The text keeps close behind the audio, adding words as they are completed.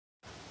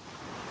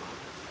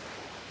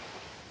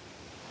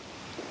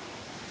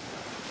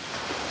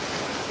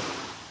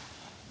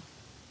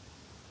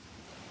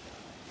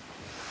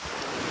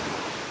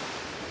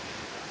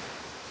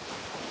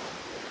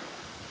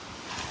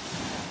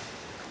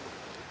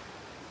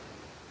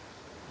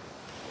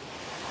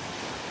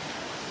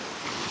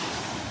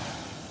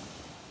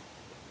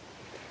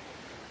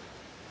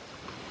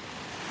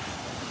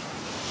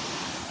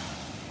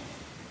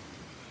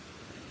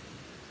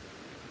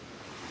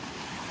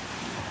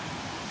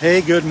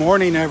Hey, good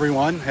morning,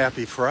 everyone.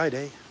 Happy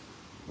Friday.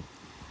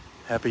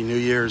 Happy New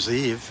Year's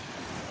Eve.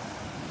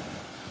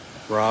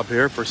 Rob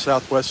here for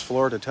Southwest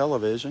Florida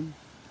Television.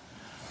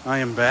 I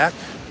am back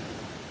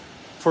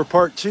for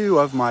part 2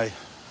 of my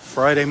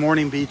Friday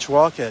morning beach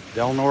walk at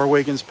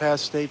Delnor-Wiggins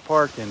Pass State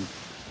Park in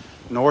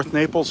North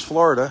Naples,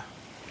 Florida.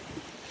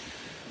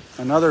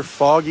 Another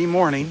foggy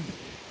morning.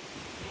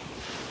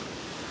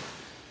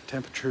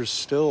 Temperature's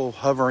still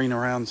hovering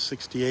around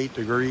 68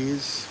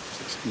 degrees,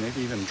 maybe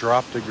even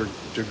dropped a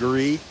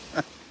degree.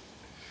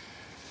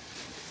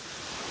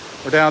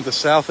 We're down at the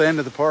south end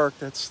of the park.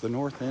 That's the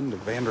north end of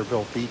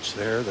Vanderbilt Beach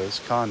there, those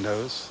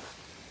condos.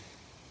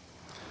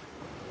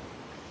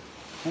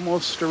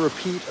 Almost a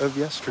repeat of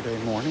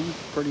yesterday morning.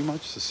 Pretty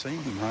much the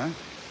same, huh?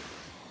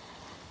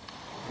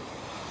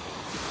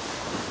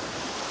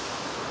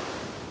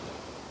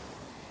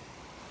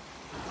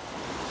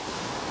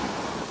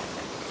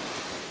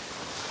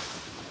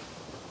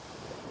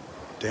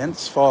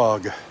 Dense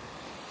fog.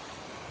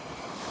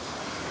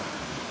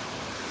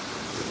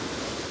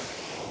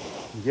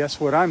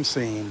 Guess what I'm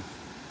seeing?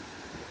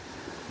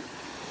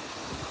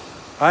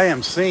 I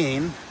am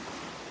seeing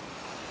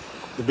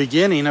the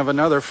beginning of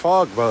another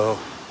fog bow.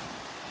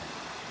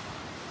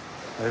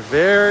 A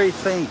very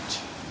faint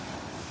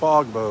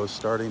fog bow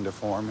starting to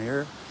form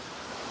here.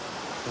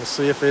 We'll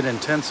see if it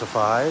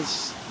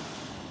intensifies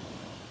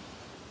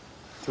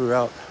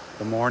throughout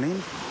the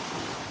morning.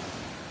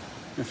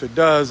 If it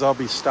does, I'll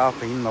be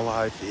stopping the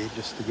live feed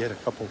just to get a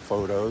couple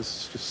photos.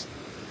 It's just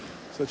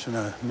such an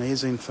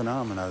amazing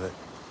phenomena. That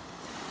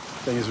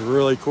thing is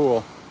really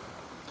cool.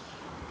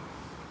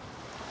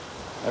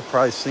 I've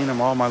probably seen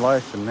them all my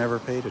life and never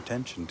paid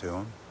attention to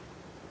them.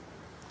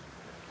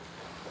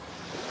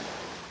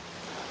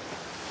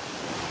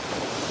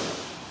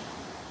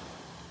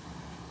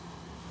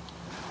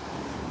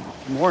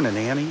 Good morning,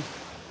 Annie.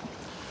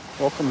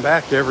 Welcome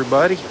back,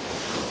 everybody.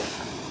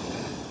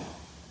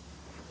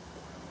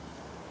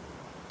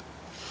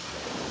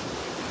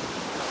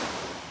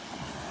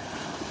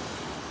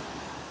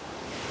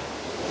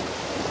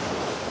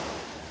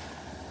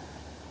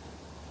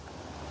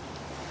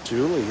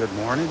 Julie, good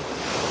morning.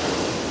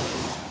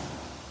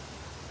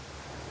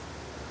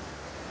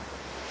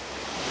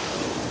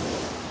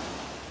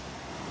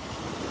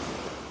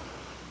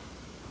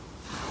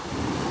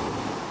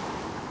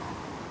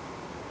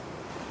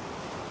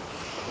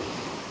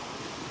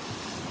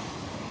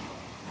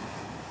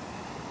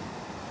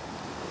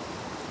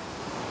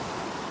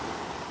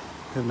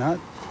 Have not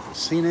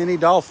seen any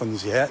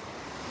dolphins yet.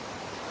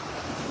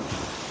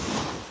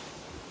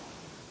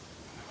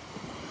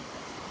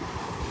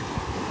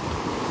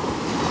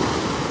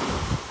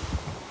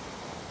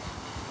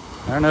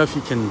 I don't know if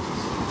you can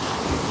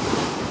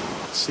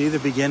see the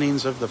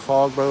beginnings of the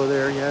fog bow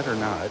there yet or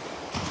not.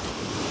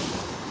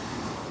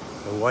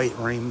 The white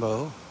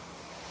rainbow.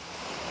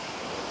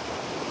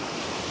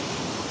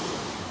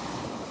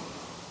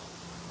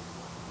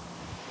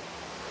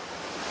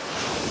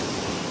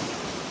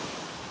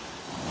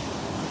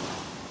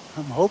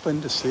 I'm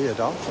hoping to see a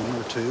dolphin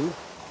or two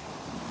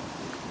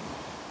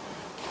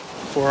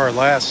for our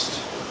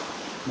last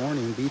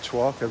morning beach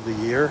walk of the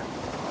year.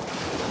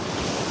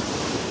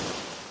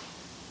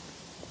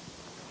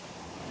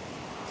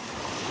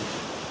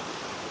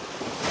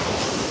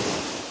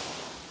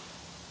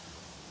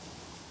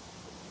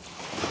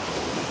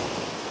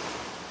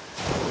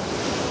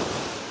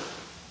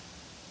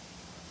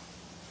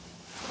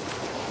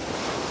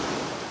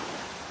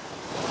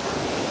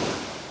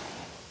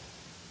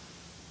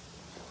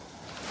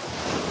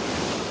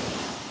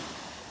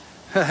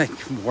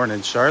 Good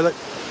morning, Charlotte.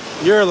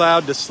 You're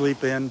allowed to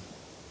sleep in.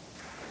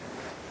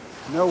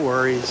 No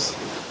worries.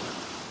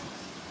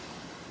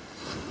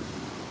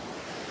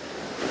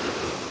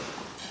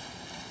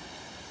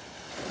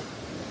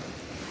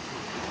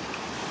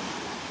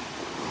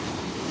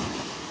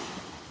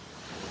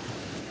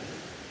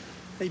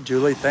 Hey,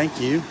 Julie, thank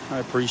you. I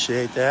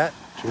appreciate that.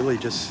 Julie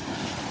just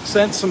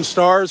sent some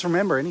stars.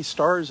 Remember, any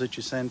stars that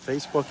you send,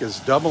 Facebook is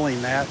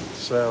doubling that.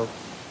 So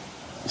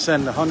you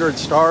send 100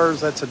 stars,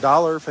 that's $1.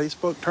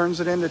 Facebook turns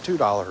it into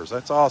 $2.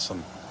 That's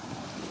awesome.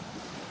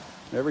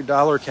 Every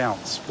dollar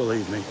counts,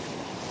 believe me.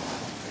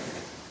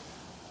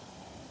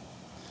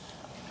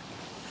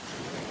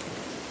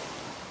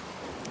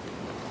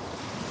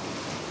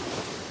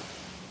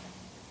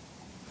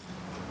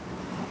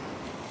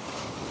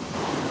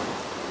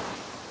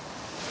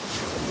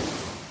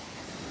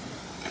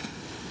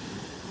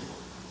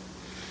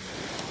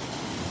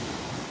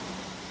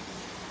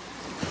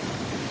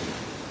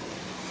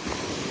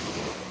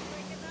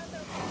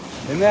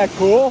 Isn't that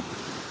cool?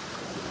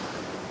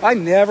 I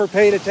never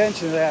paid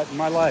attention to that in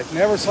my life.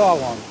 Never saw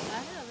one.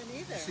 I haven't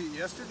either. Did you see it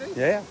yesterday?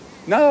 Yeah.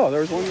 No,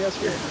 there was one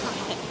yesterday.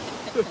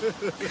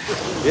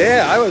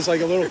 Yeah, I was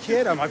like a little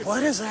kid. I'm like,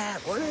 what is that?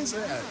 What is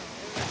that? It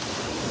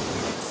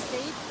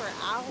stayed for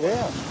hours.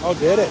 Yeah. Oh,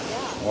 did it?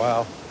 Yeah.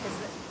 Wow.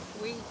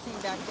 Because we came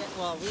back in,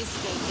 well, we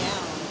stayed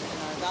down and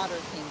our daughter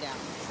came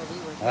down. So we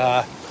were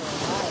there for a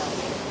while.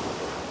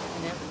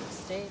 And it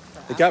stayed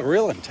for It got hours.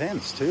 real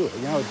intense too.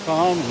 You know, it'd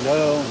come and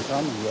go and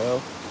come and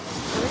go.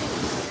 Pretty,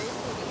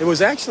 very It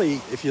was actually,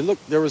 if you look,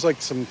 there was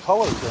like some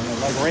colors in it,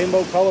 like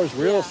rainbow colors,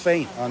 real Yeah.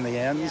 faint on the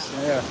ends.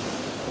 Yeah. Yeah.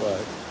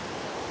 But,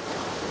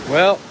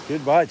 well,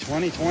 goodbye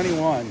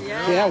 2021.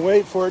 Yeah. Can't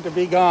wait for it to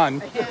be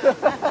gone. pretty.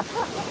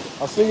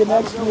 I'll see you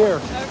next year.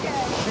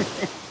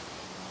 Okay.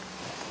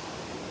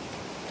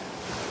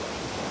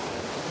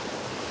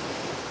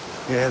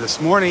 Yeah,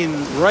 this morning,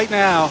 right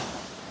now,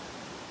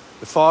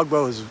 the fog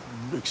bow is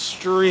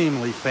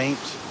extremely faint.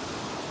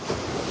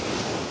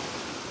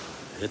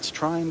 It's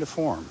trying to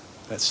form.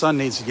 That sun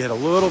needs to get a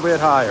little bit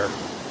higher.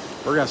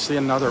 We're going to see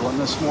another one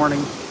this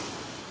morning.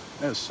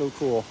 That is so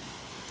cool.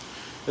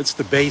 It's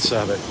the base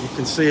of it. You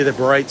can see the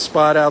bright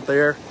spot out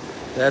there.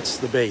 That's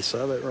the base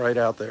of it right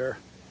out there.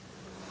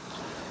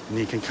 And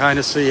you can kind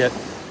of see it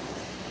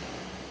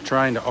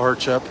trying to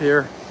arch up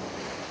here.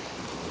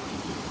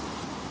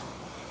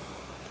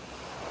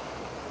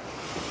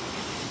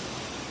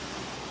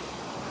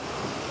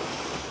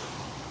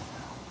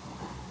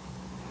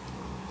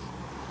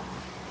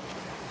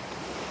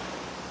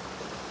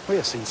 We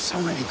have seen so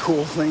many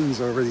cool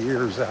things over the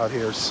years out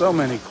here. So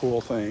many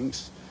cool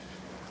things.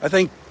 I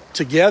think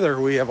together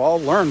we have all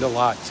learned a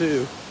lot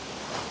too.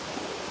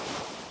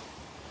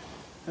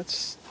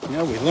 That's, you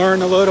know, we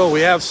learn a little, we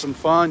have some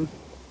fun.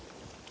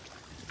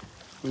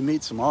 We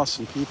meet some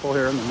awesome people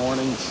here in the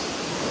mornings.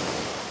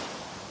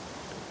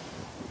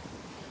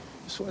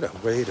 Just what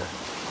a way to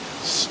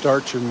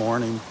start your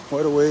morning.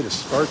 What a way to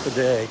start the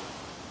day.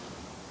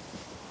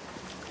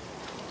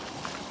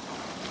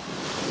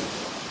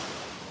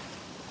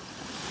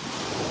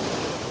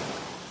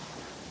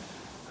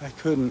 I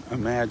couldn't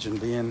imagine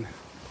being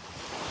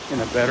in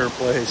a better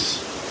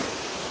place.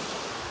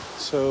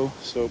 So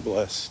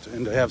blessed.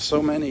 And to have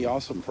so many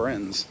awesome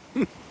friends.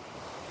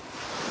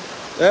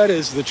 That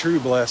is the true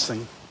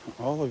blessing.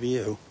 All of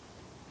you.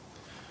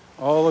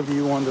 All of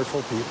you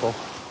wonderful people.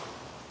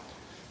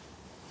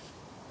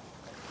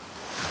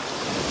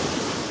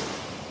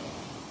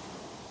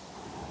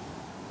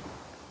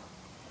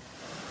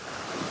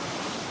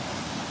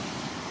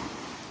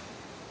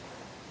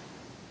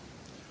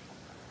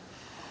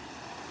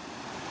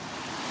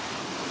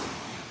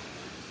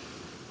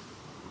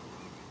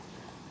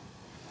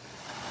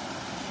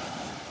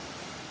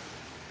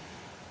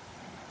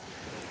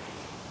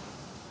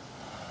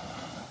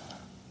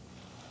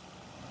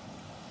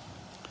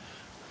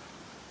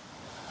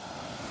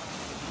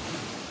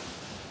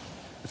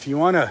 If you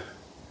want to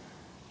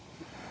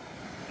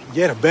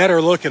get a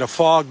better look at a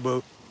fog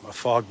bow,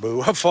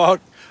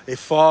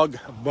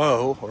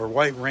 or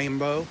white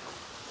rainbow,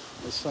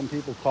 as some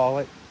people call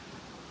it,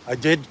 I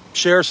did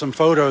share some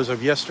photos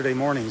of yesterday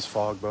morning's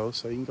fog bow,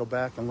 so you can go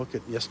back and look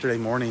at yesterday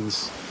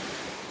morning's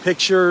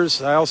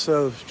pictures. I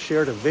also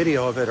shared a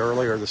video of it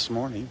earlier this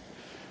morning,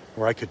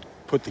 where I could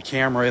put the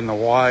camera in the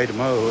wide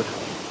mode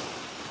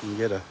and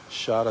get a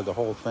shot of the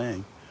whole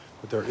thing.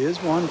 But there is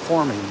one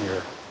forming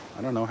here.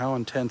 I don't know how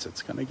intense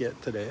it's going to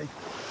get today.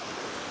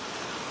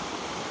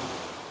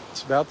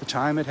 It's about the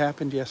time it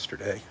happened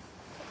yesterday.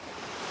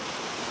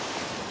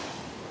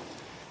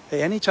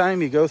 Hey,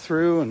 anytime you go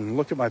through and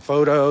look at my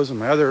photos and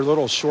my other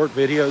little short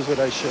videos that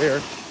I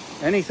share,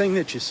 anything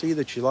that you see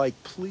that you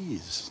like,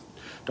 please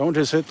don't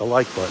just hit the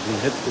like button,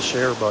 hit the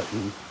share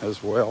button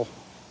as well.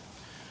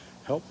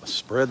 Help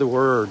spread the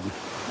word.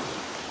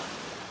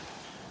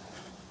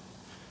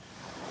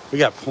 We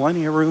got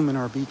plenty of room in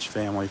our beach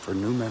family for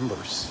new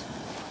members.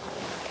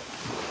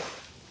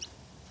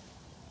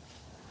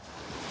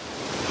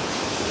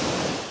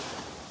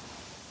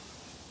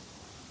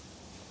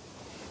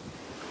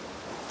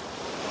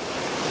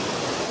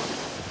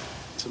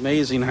 It's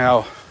amazing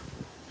how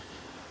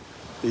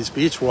these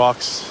beach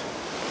walks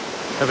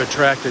have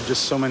attracted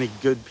just so many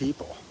good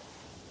people.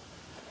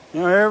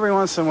 You know, every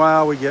once in a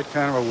while we get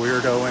kind of a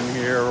weirdo in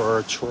here or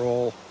a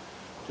troll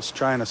just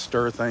trying to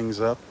stir things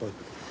up, but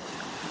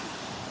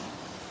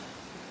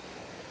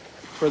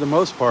for the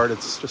most part,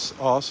 it's just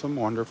awesome,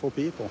 wonderful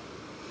people.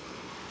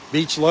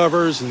 Beach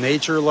lovers,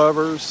 nature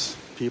lovers,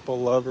 people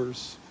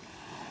lovers.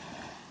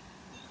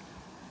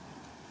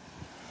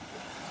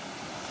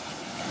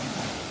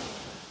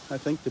 I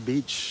think the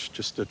beach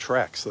just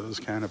attracts those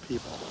kind of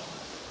people.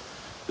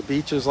 The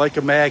beach is like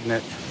a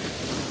magnet.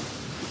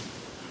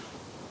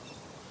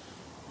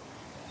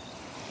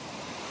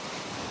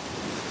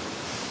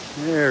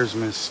 There's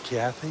Miss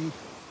Kathy.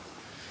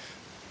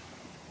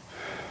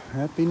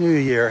 Happy New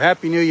Year.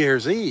 Happy New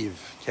Year's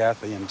Eve,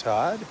 Kathy and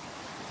Todd.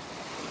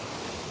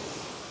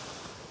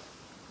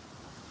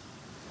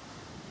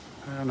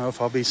 I don't know if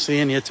I'll be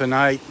seeing you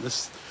tonight,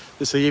 this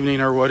evening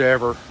or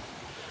whatever.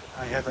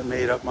 I haven't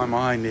made up my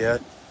mind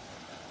yet.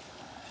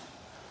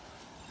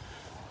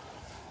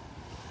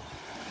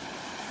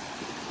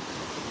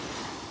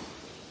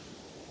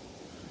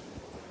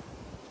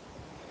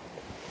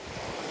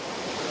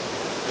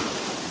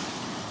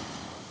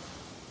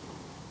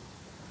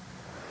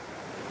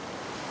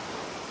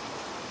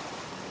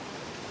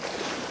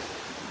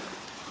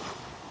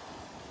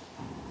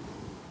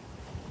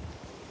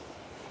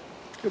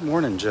 Good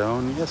morning,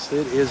 Joan. Yes,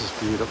 it is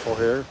beautiful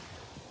here.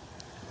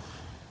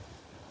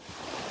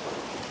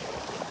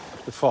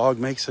 The fog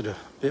makes it a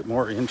bit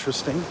more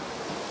interesting.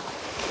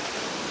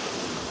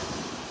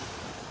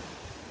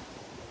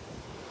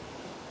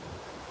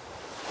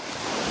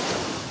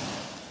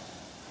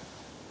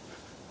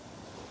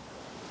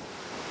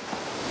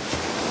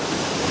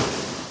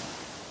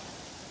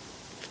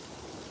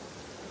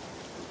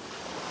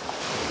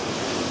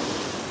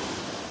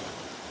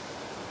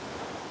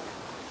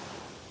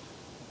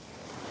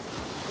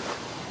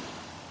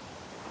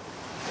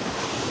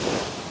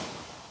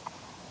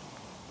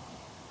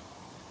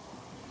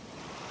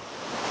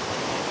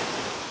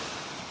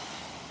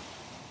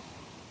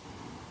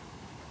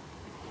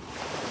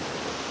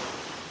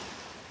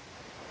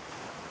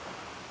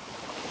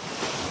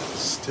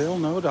 Still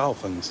no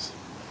dolphins.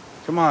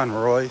 Come on,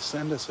 Roy,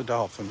 send us a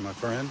dolphin, my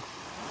friend.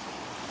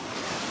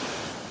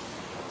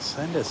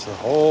 Send us a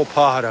whole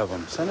pod of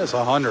them. Send us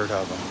 100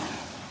 of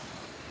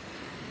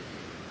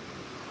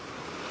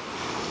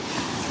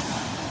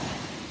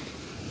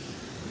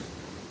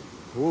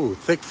them. Ooh,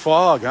 thick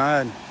fog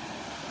on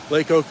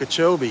Lake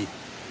Okeechobee.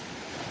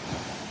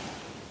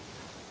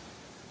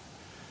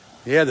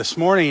 Yeah, this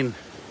morning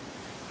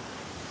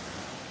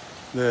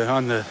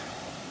on the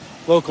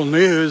local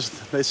news,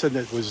 they said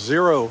it was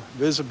zero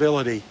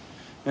visibility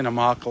in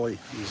Immokalee.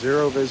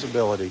 Zero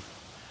visibility.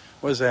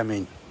 What does that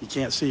mean? You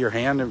can't see your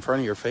hand in front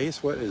of your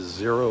face? What is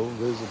zero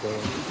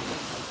visibility?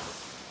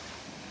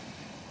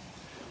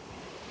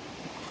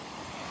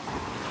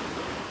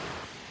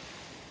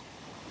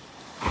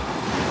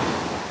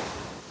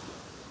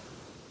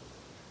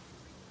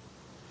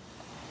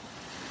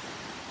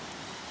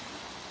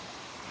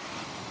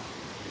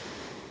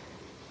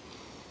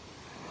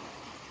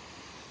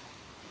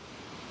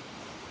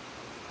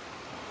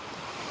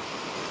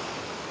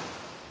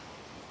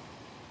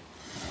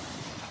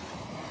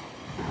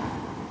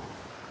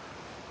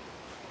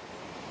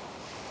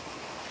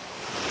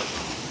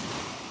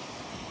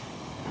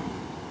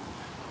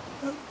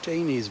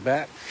 Janie's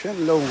back.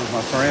 Hello,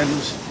 my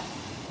friends.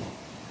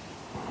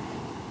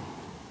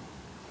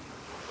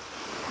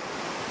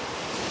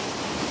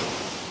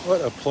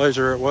 What a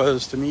pleasure it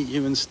was to meet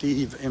you and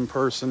Steve in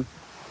person.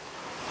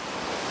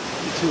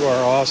 You two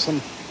are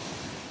awesome.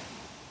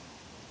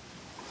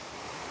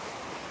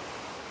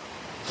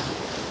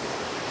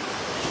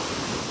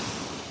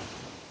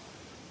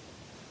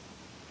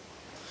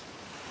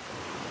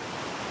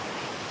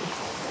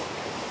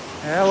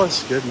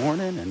 Alice, good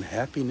morning and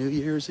happy New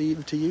Year's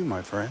Eve to you,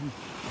 my friend.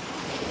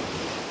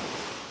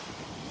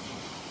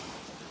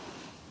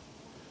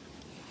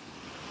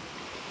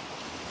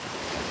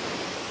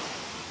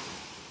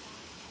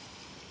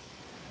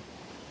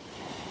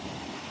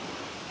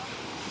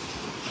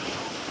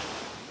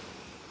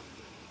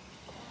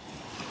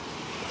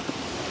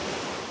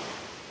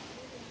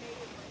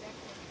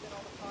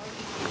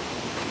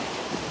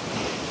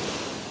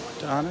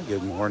 Donna,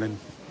 good morning.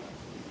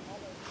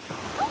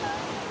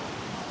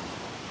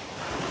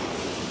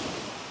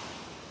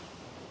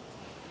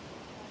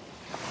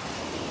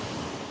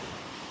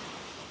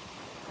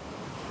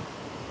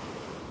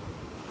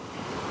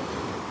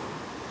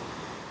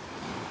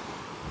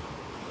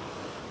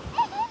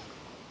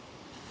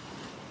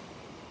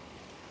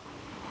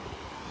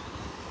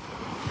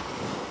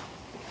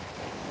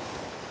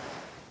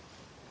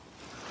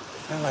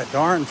 Well, that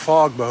darn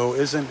fog bow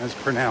isn't as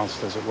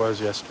pronounced as it was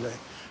yesterday.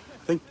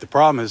 I think the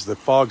problem is the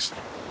fog's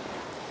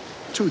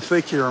too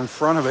thick here in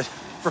front of it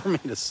for me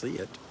to see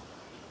it.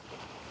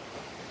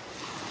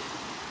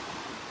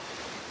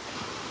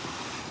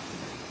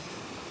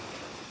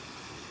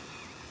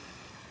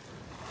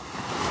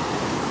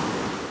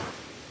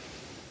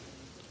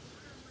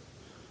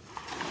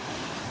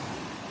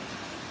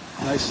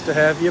 Nice to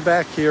have you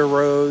back here,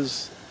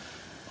 Rose.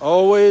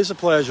 Always a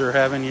pleasure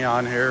having you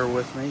on here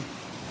with me.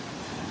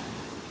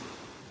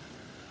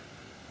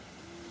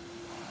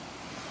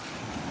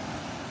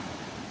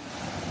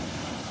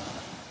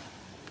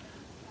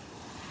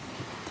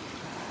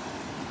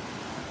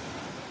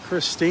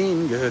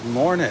 Christine, good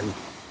morning.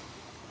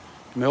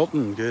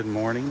 Milton, good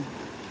morning.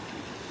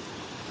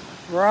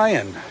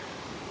 Ryan,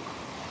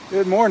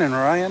 good morning,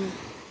 Ryan.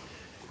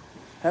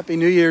 Happy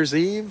New Year's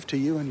Eve to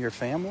you and your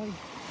family.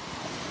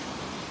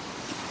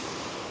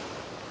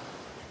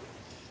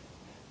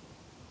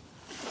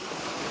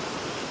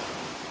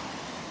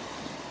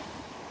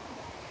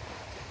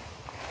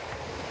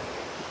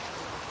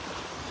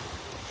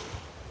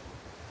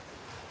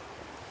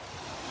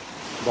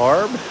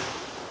 Barb,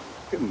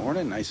 good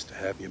morning. Nice to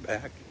have you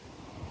back.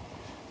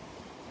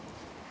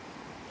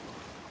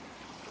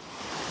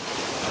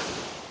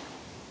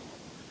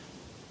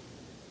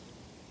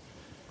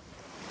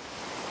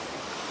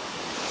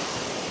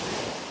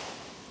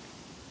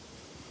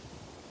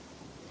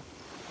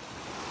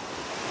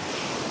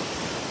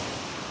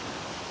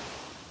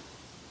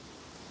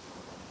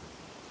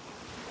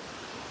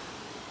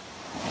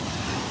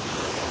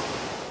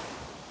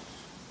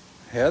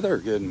 Heather,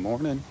 good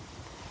morning.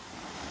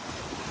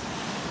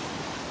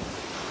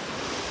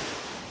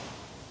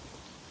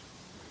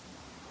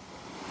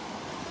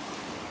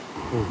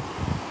 Ooh,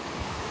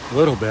 a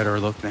little better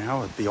look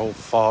now at the old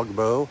fog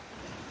bow.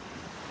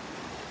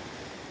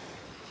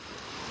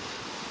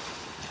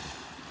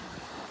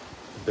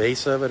 The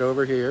base of it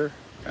over here,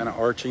 kind of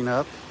arching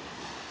up.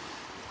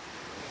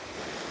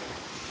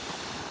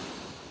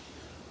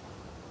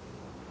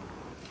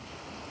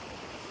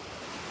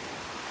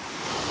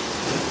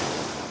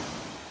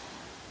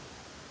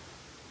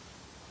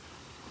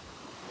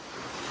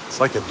 It's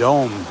like a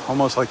dome,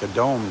 almost like a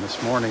dome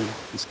this morning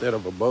instead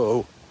of a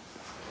bow.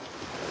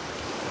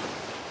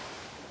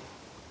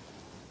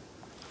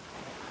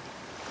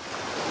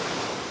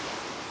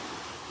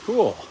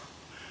 Cool.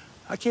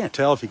 I can't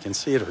tell if you can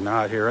see it or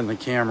not here in the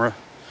camera.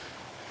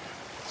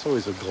 It's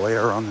always a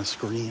glare on the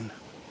screen.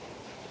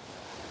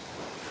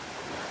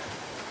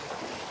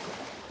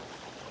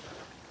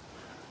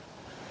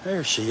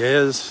 There she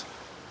is.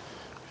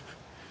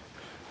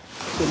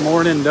 Good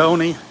morning,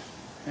 Donnie.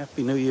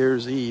 Happy New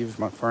Year's Eve,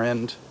 my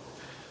friend.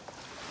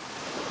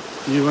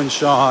 You and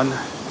Sean.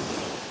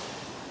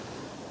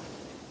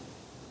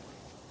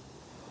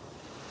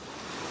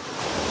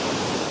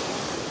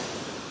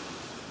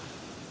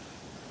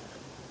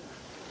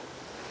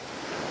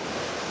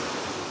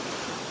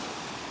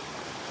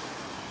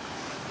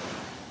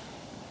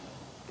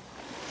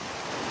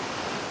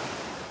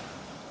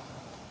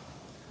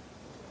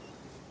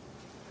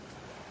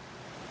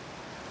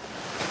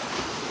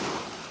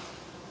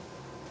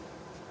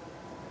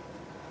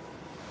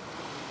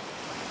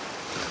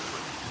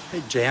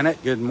 Hey,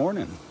 Janet, good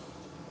morning.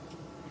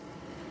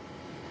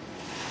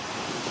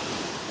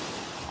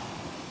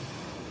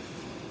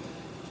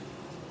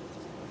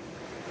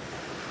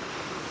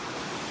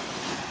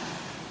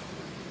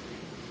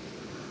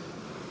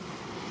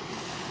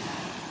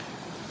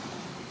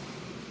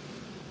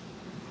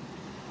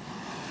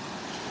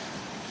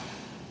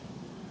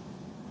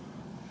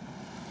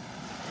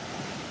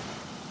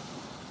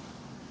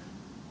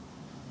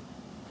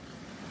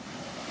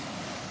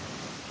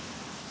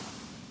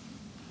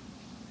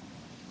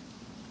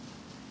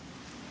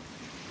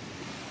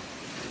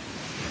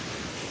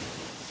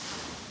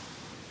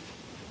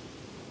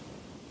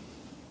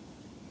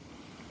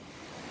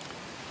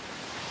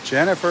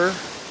 Jennifer,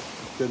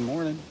 good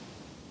morning.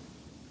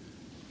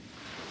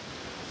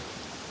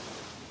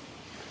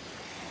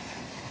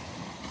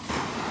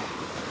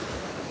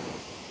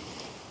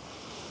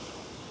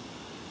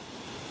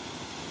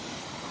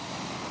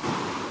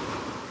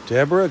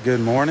 Deborah,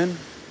 good morning.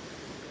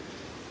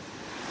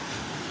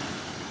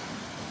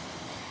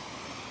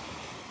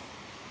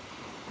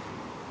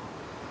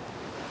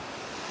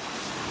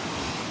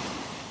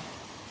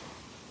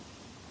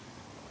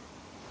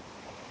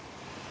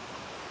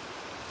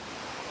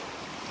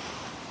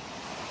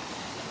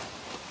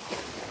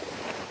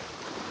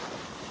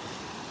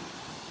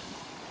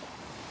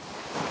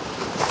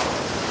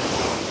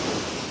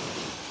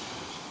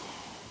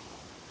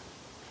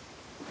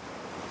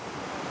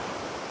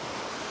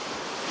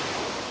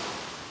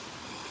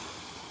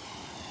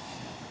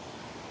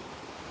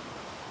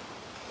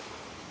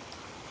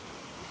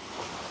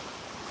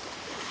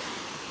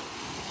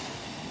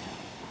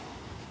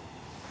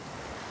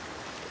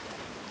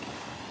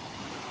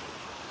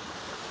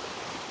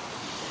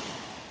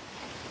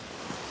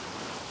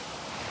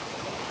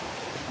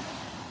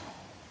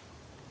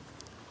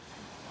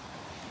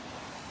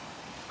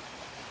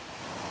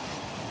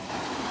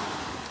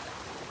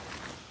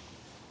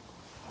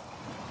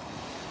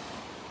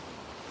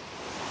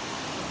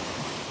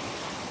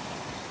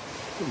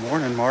 Good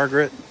morning,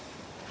 Margaret.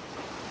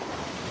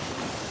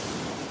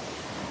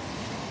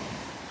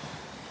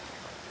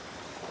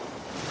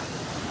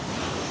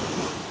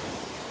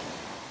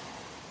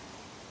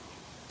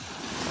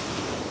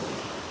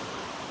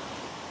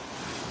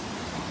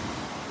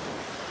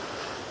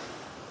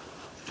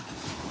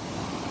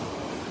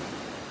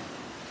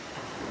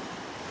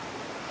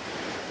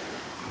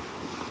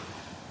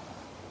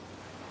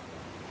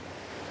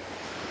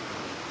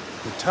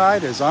 The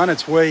tide is on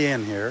its way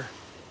in here.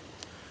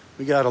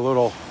 We got a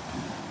little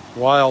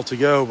while to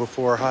go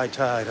before high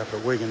tide up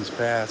at Wiggins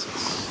Pass.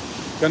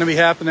 It's going to be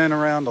happening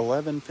around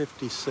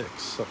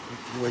 11:56 up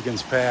at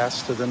Wiggins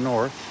Pass to the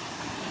north.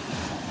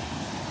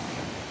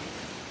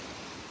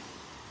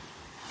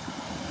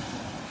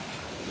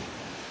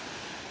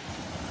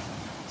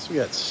 So we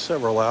got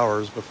several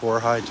hours before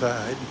high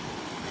tide.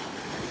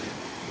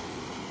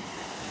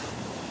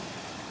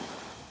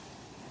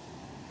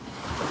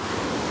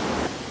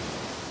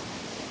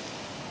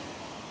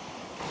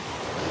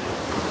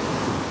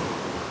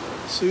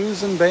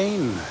 Susan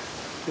Bain,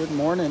 good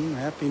morning.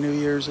 Happy New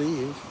Year's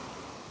Eve.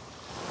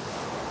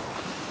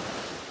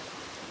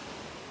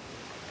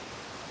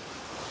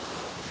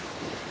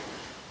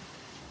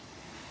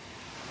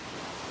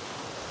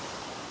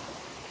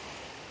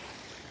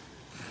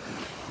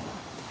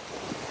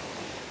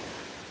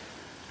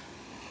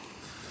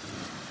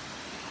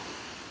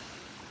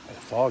 The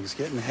fog's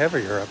getting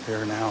heavier up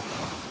here now.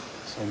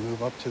 So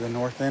move up to the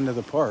north end of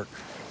the park.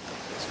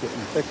 It's getting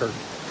thicker.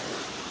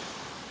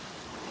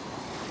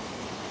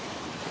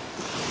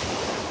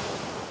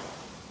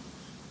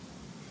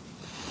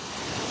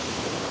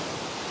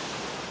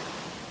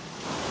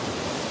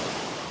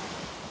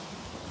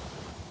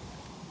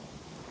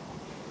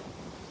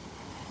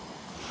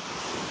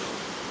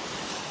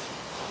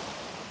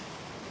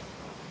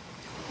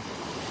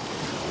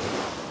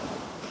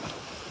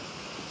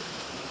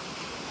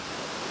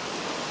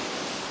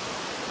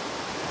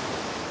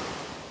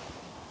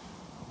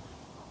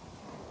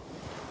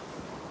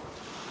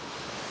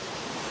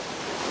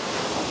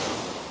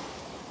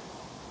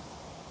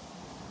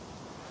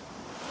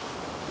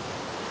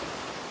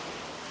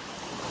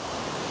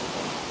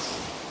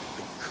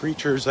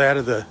 creatures out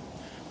of the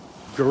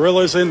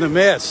gorillas in the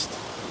mist.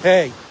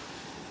 Hey,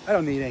 I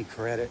don't need any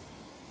credit.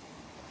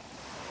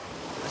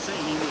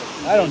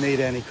 I don't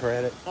need any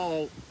credit.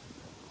 Oh,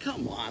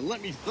 come on.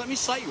 Let me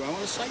cite you. I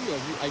want to cite you.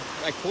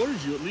 I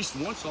quoted you at least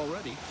once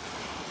already.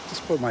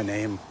 Just put my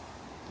name.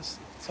 That's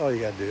all you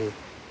got to do.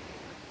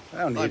 I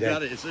don't need I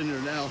got it. It's in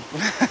there now.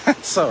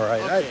 It's all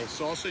right. Okay,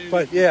 so I'll see you.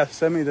 But yeah,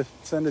 send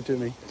it to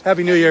me.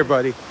 Happy New Year,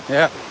 buddy.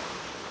 Yeah.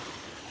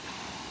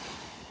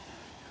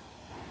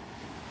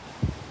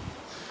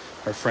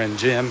 Our friend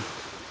Jim,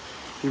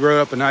 he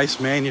wrote up a nice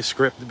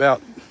manuscript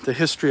about the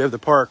history of the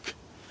park.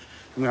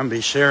 I'm going to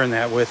be sharing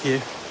that with you.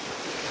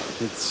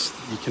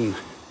 You can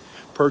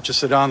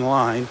purchase it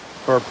online,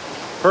 or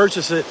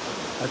purchase it,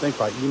 I think,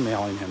 by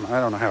emailing him.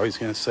 I don't know how he's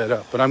going to set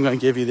up, but I'm going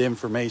to give you the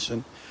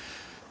information.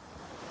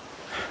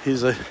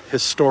 He's a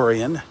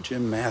historian,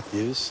 Jim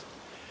Matthews.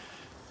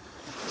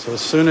 So as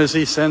soon as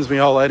he sends me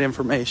all that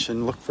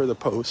information, look for the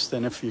post.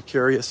 And if you're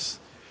curious,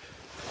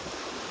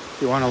 if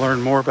you want to learn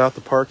more about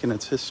the park and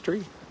its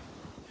history,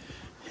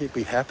 he'd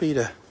be happy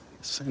to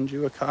send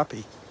you a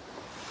copy.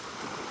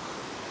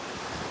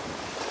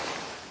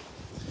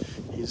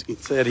 He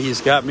said he's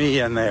got me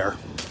in there.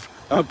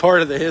 I'm a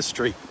part of the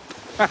history.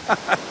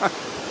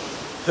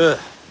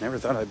 Never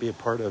thought I'd be a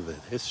part of the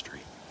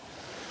history.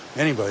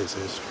 Anybody's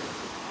history.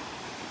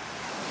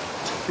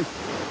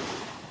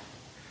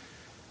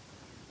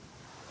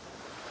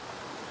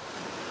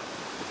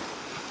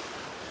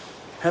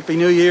 Happy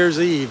New Year's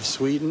Eve,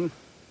 Sweden.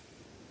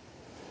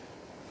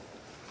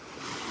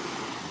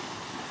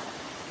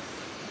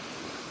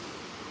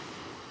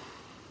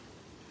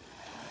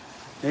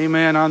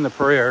 Amen on the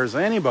prayers.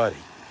 Anybody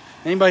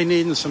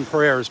needing some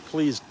prayers,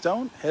 please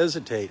don't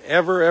hesitate.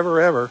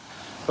 Ever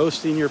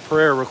posting your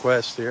prayer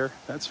requests here.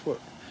 That's what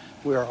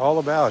we are all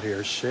about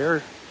here.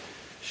 Share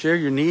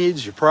your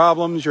needs, your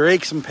problems, your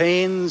aches and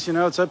pains. You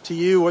know, it's up to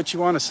you what you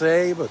want to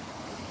say, but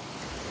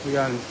we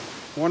got a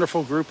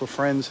wonderful group of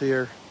friends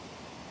here.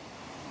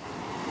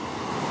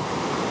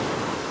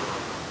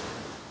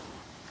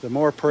 The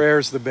more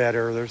prayers, the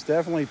better. There's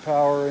definitely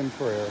power in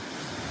prayer.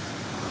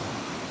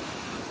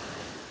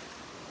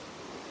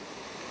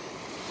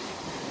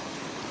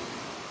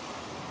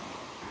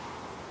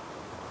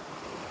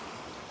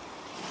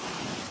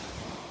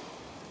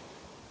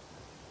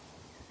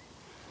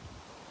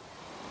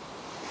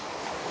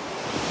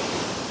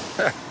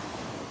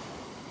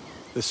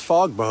 This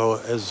fog bow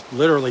has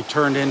literally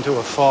turned into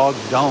a fog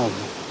dome.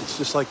 It's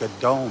just like a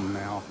dome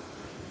now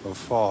of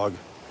fog.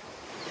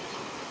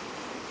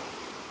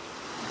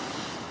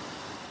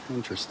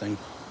 Interesting.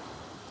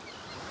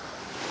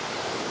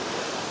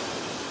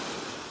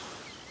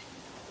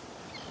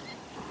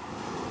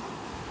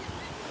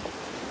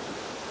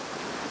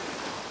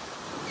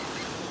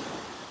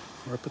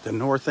 We're up at the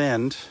north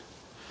end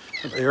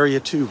of Area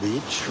 2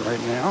 Beach right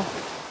now.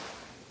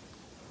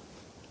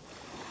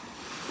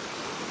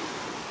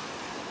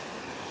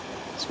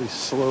 As we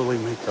slowly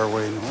make our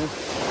way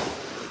north.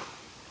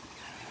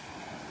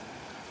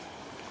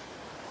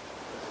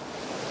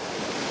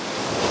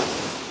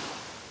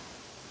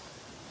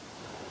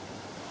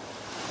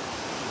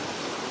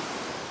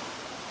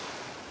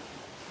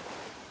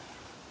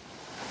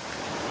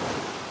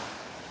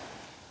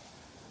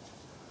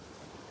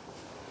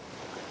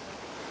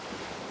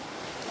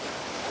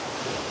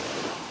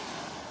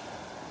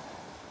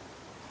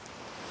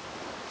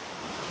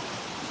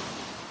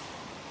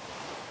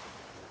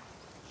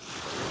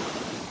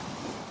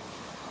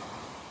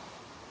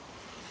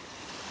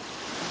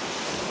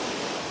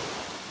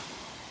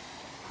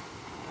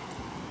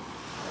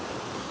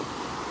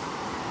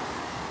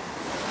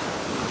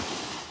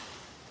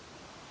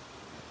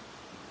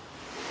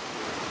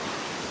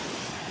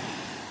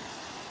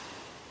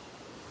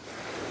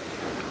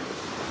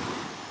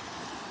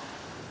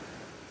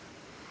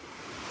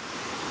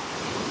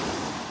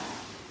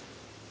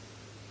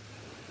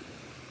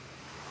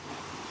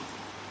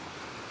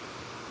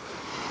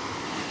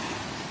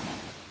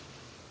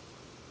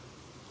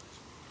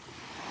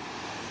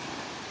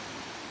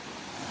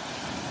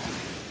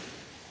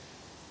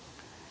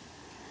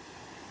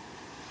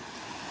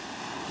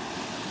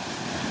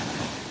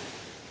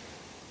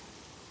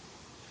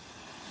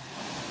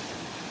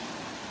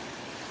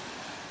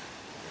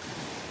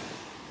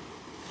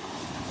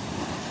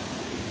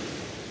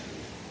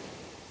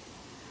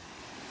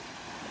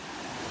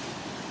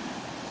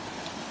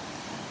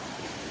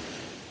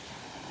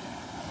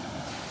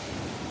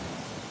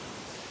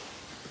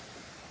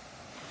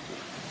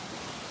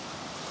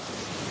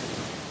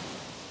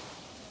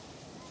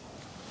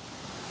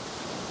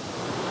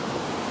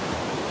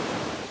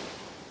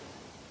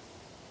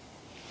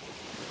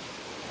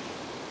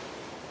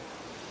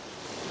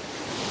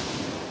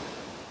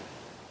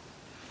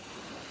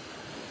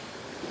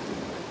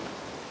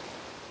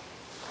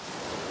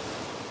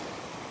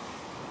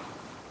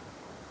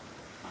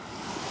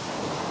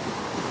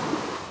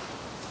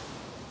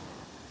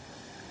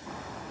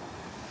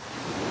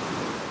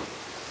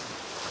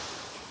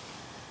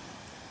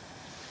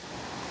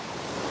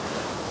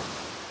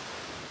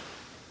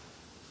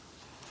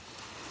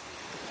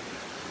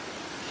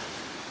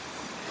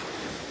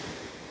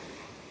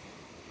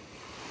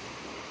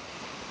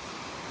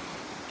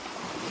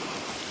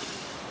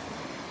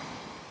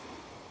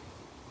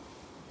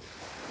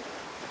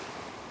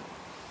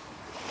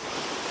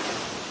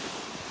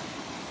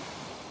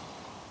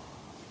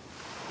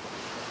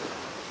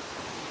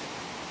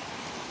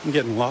 I'm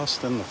getting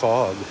lost in the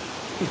fog.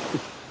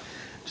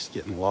 Just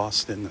getting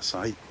lost in the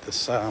sight, the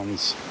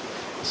sounds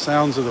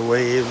of the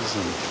waves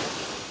and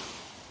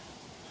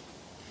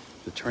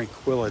the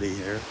tranquility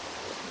here.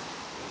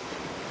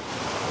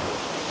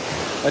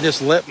 I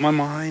just let my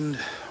mind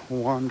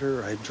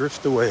wander. I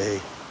drift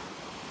away.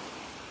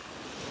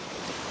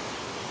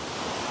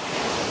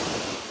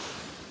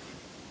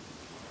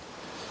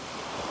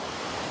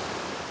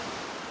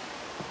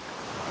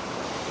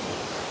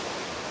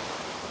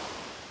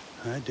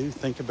 I do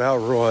think about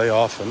Roy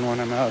often when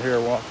I'm out here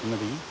walking the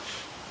beach.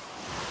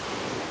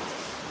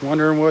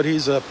 Wondering what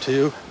he's up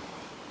to.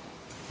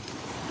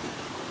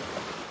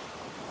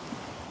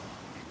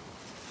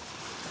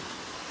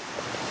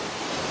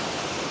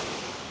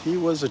 He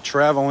was a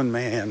traveling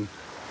man.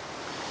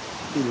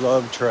 He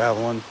loved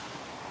traveling.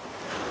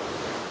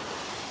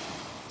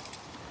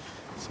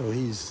 So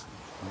he's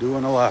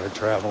doing a lot of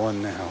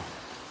traveling now.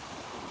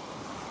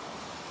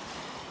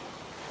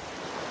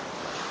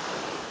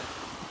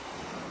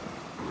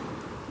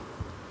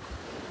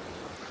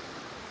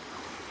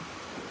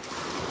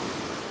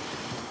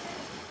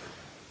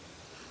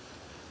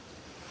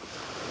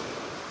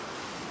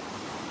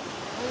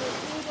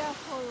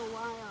 For a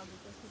while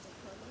because of the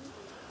current.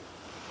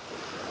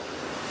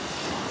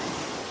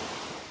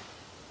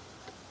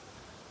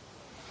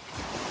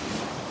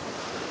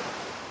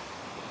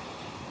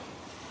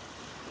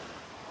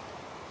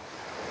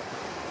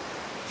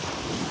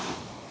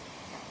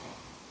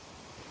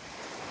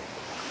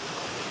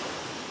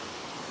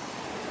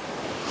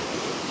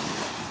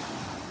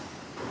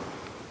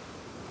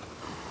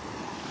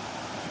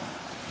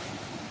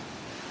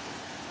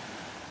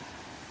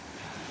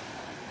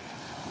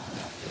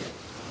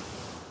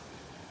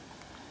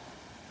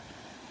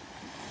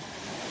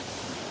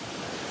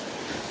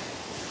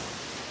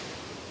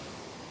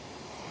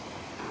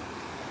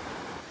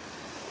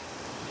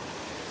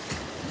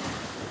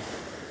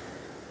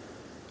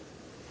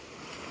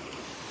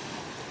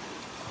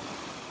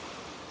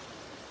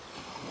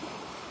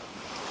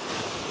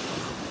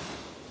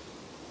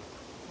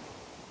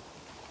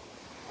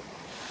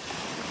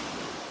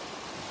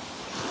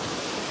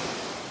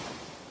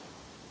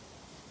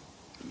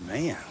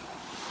 Man,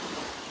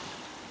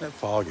 that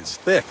fog is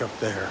thick up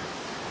there.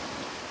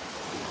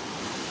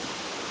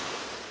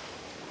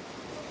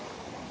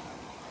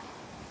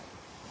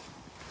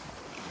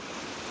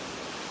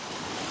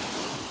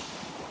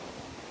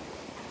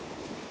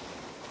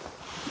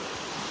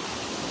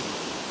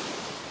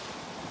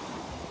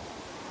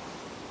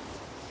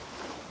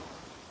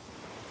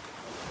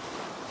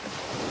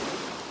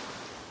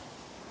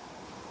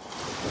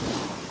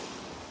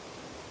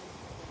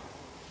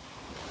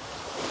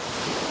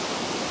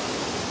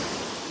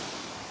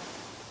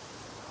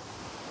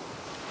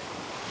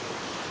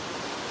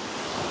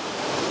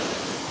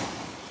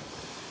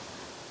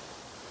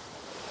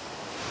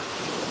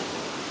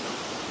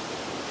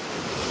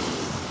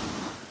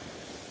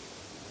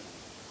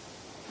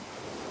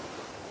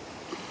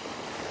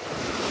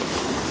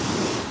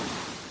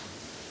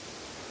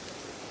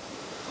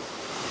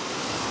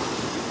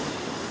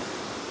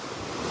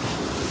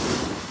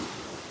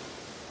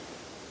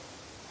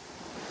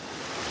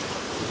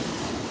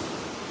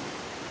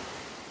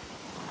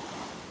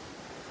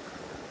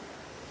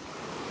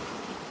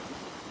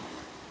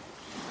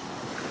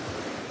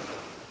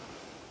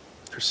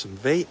 There's some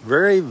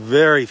very,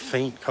 very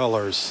faint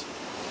colors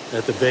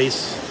at the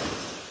base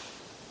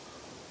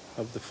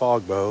of the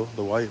fog bow,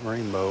 the white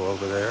rainbow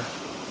over there.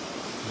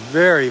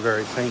 Very,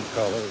 very faint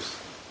colors.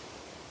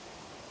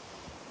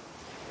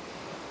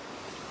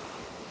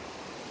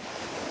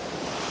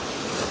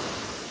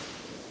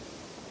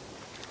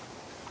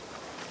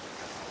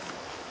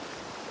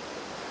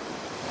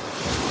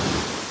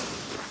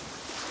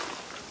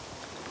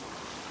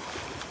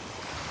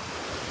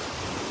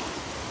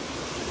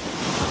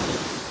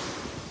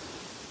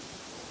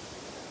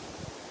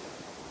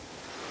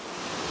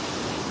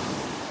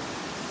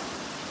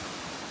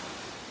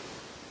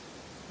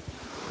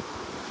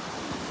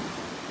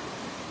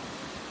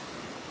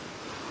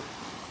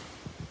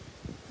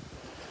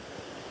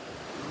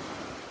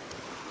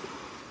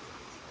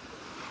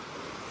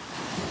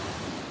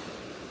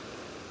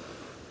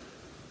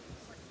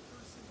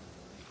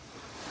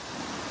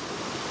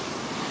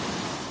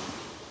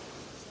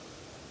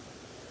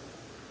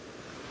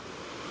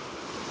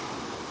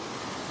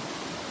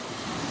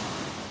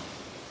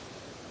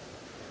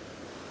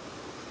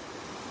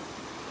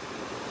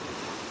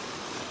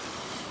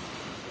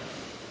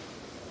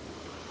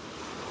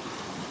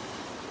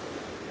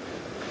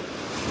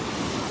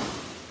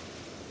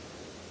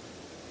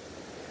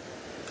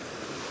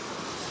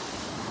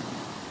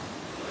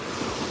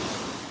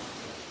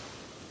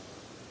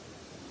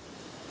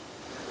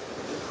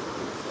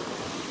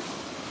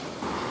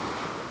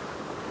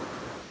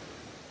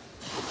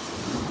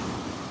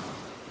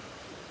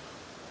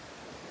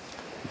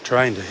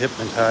 Trying to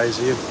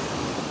hypnotize you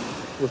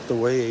with the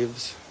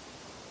waves.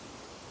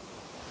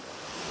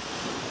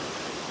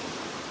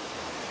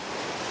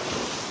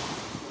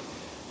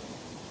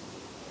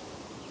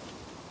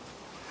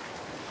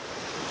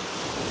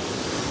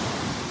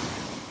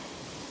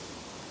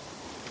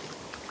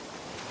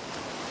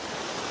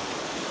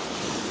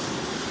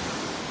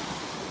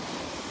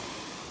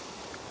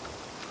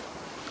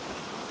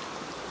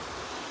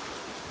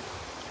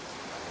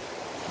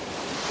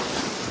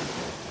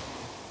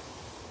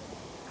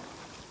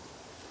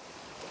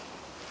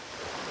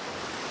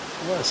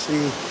 Well,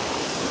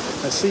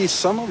 I see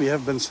some of you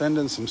have been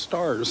sending some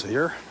stars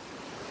here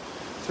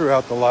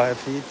throughout the live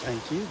feed.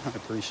 Thank you. I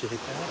appreciate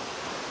that.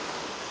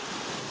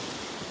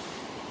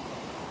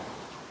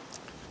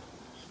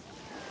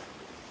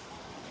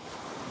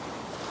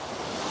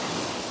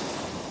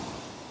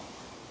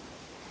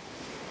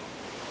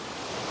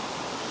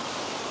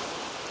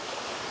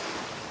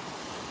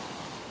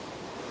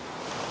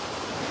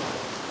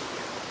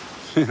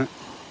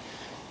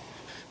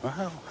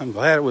 Well, I'm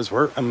glad it was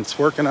it's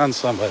working on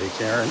somebody,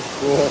 Karen.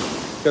 Cool.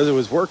 Because it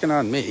was working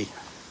on me.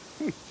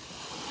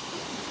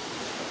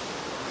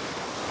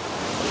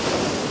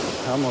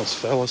 I almost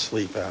fell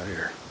asleep out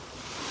here,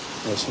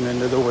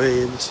 listening to the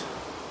waves.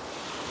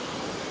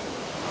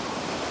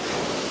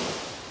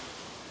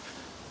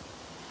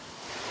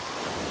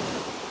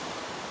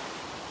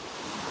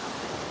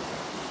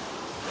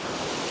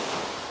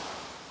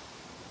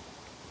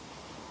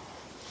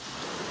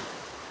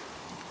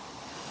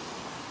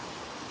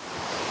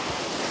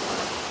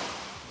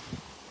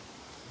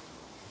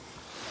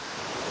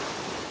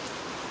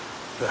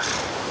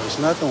 There's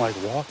nothing like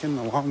walking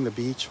along the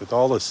beach with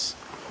all this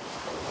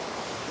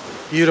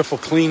beautiful,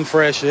 clean,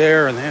 fresh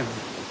air and then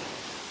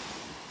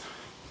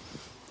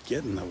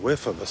getting the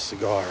whiff of a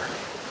cigar.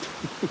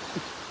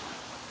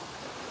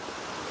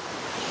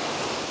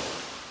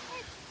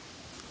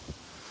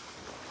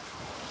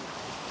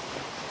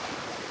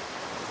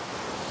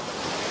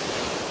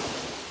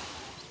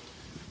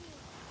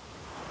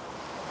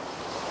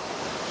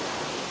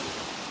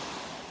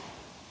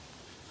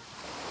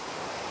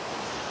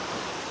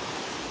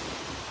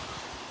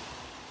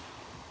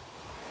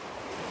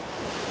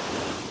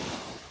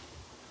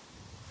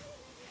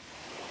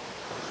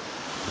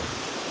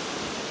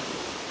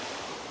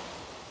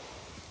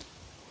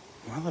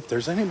 Well, if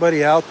there's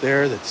anybody out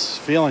there that's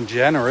feeling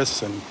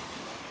generous and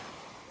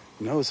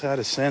knows how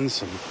to send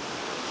some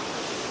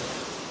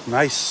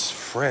nice,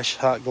 fresh,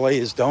 hot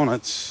glazed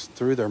donuts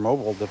through their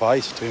mobile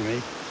device to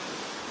me,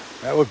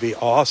 that would be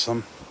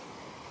awesome.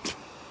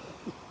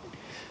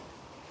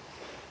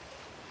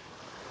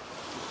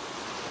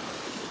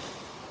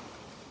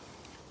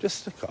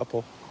 Just a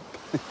couple.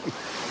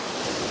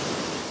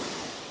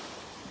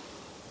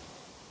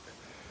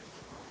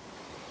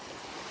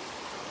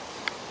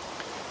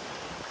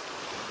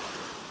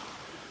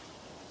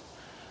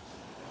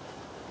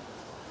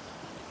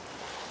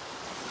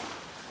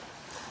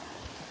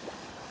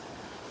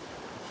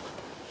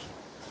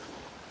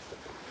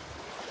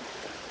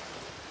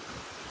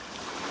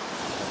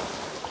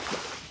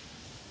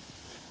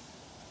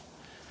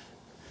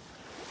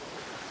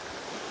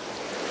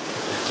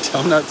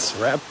 Donuts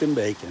wrapped in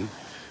bacon.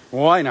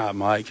 Why not,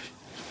 Mike?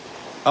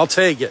 I'll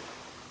take it.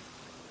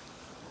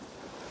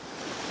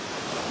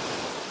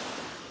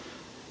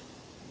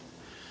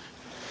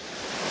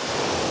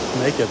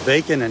 Make a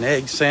bacon and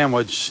egg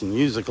sandwich and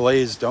use a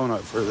glazed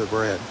donut for the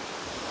bread.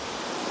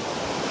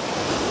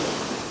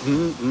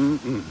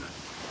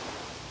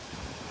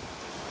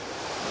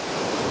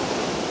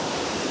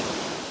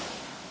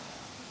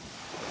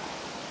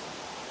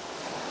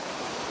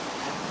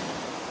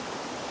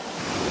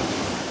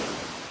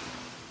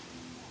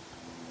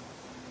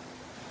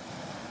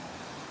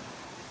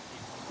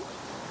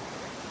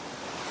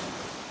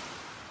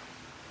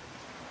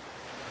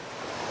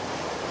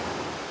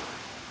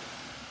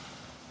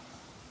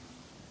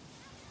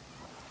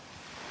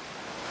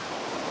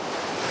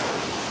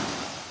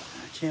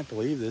 I can't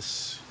believe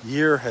this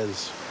year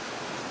has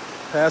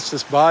passed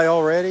us by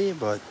already,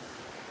 but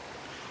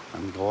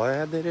I'm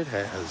glad that it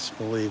has,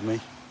 believe me.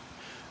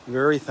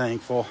 Very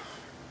thankful.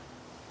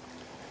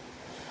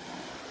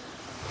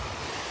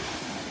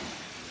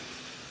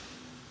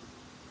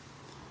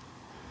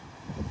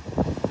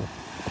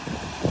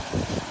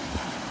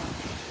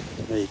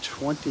 May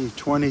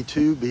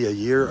 2022 be a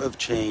year of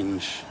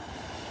change.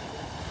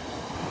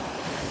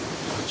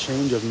 A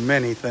change of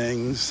many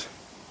things.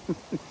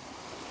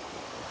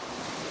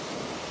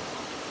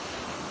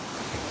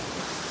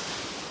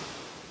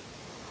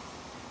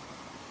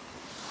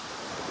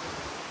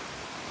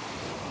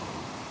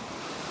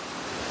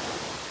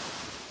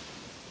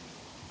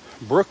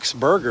 Brooks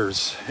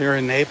Burgers here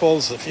in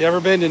Naples. If you've ever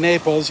been to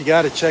Naples, you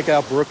got to check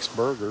out Brooks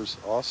Burgers.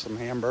 Awesome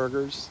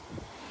hamburgers.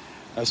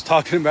 I was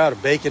talking about a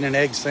bacon and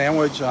egg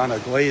sandwich on a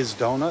glazed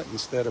donut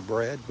instead of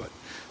bread, but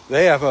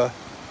they have a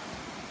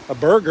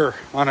burger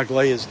on a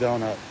glazed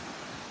donut.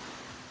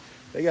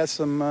 They got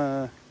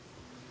some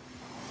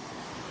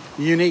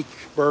unique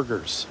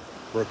burgers,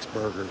 Brooks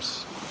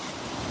Burgers.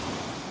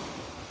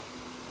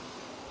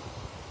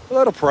 A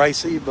little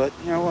pricey, but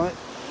you know what?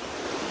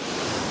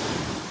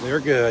 They're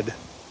good.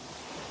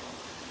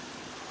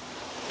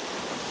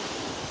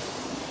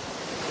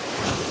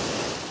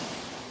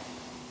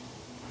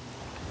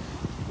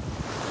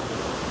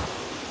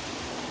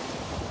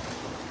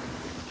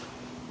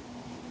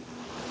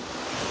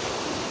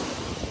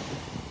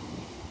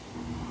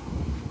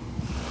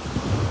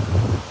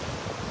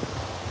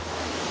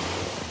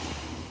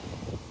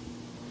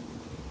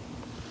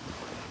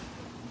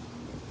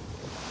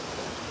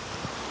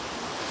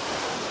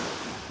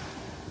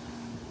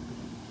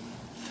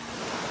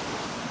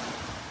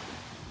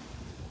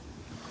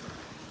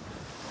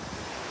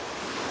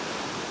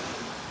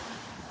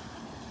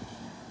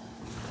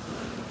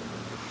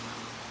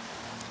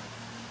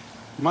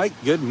 Mike,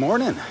 good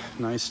morning.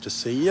 Nice to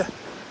see you.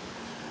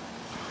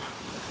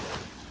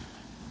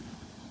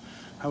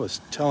 I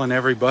was telling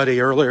everybody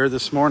earlier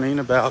this morning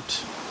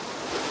about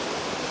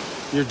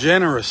your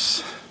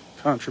generous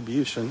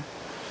contribution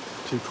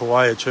to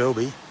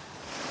Kauai-a-Chobe.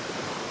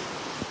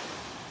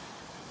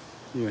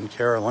 You and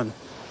Carolyn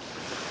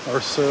are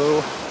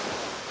so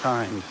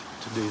kind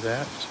to do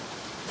that.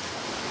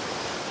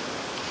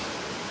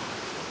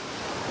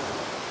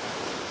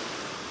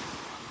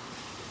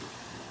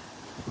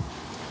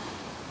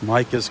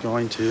 Mike is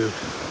going to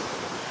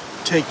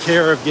take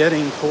care of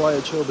getting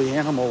Kauai-a-Chobe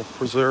Animal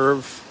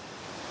Preserve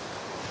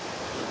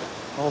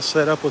all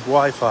set up with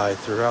Wi-Fi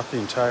throughout the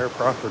entire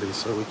property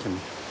so we can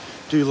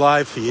do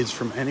live feeds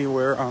from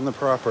anywhere on the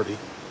property.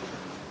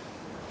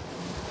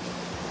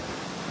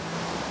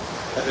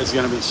 That is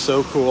going to be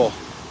so cool.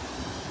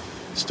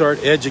 Start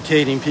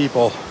educating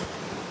people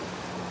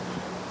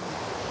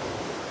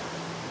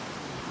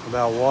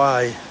about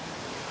why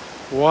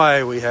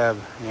we have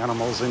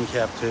animals in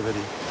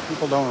captivity.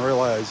 People don't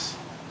realize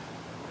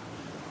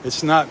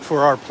it's not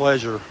for our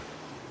pleasure.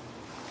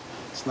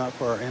 It's not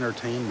for our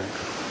entertainment.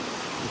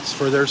 It's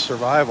for their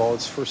survival.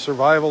 It's for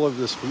survival of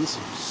the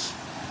species.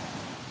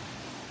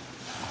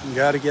 You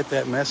got to get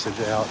that message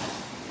out.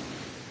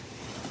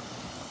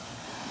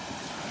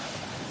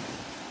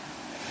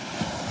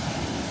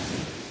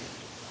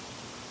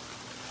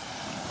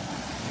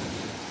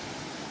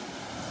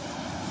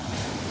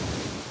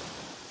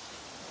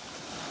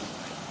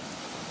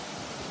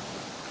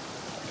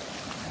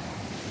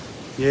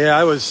 Yeah,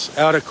 I was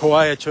out at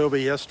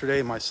Kauai-a-Chobe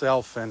yesterday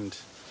myself, and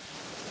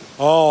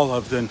all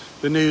of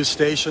the news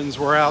stations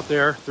were out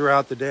there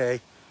throughout the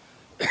day.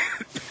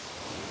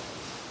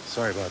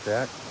 Sorry about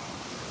that.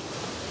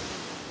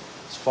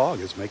 This fog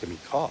is making me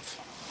cough.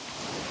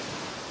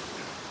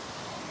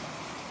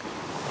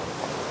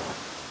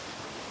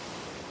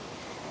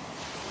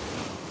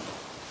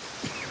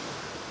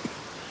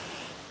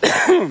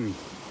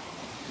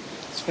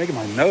 It's making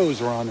my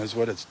nose run is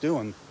what it's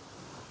doing.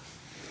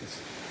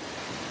 It's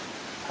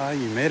high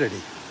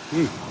humidity.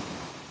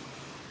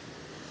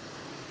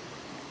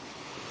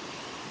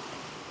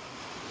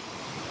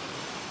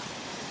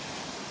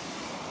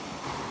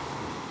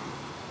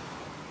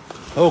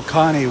 Oh,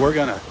 Connie, we're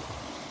going to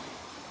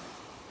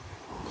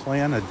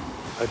plan a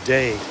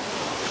day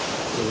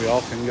where we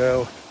all can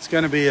go. It's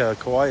going to be a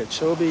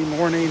Kauai-a-Chobe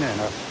morning and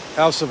a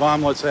House of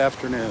Omelets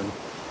afternoon.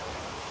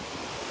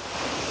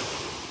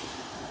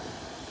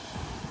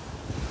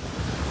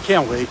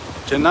 Can't wait.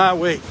 Cannot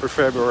wait for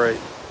February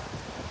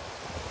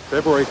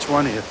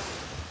 20th.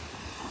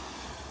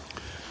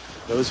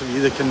 Those of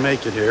you that can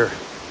make it here.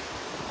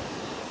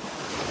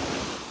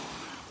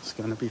 It's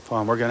going to be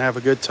fun. We're going to have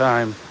a good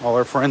time. All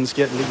our friends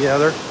getting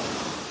together.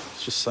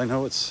 It's just, I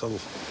know it's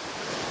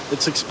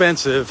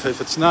expensive. If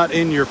it's not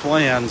in your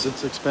plans,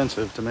 it's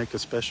expensive to make a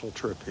special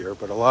trip here.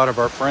 But a lot of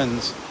our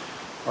friends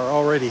are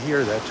already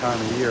here that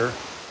time of year.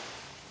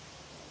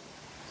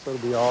 So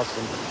it'll be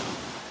awesome.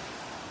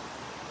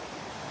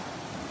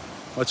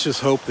 Let's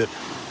just hope that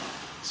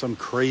some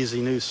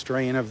crazy new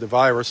strain of the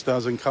virus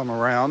doesn't come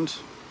around.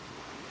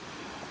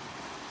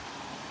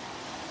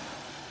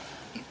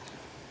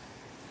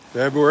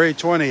 February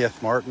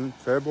 20th, Martin.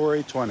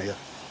 February 20th.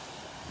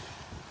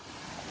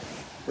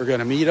 We're going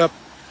to meet up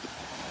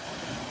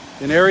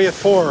in Area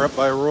 4 up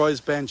by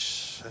Roy's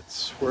Bench.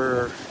 That's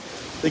where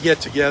they get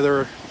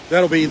together.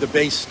 That'll be the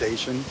base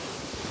station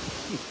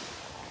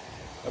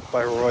up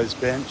by Roy's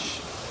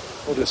Bench.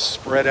 We'll just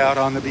spread out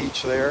on the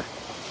beach there.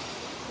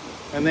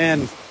 And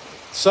then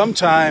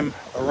sometime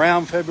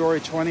around February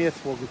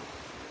 20th, we'll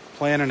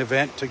plan an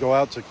event to go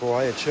out to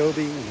Kauai-a-Chobe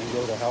and then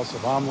go to House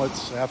of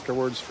Omelets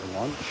afterwards for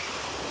lunch.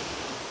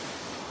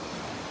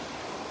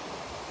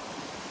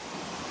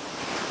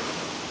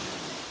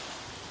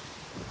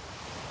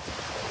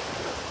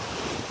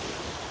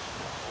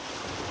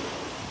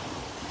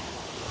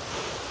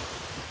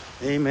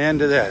 Amen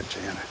to that,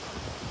 Janet.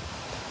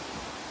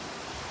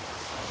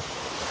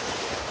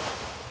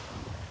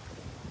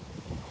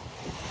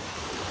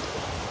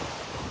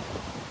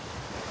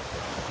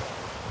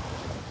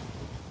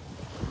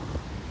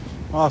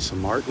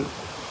 Awesome, Martin.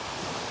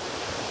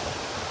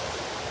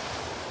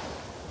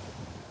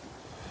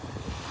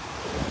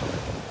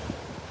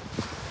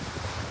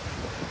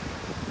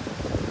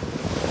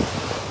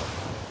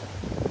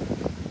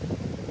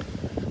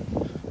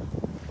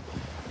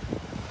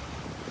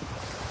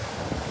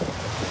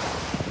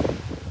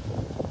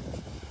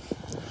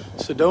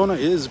 Sedona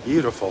is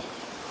beautiful.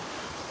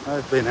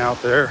 I've been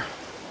out there.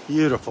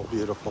 Beautiful,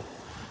 beautiful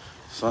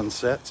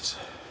sunsets.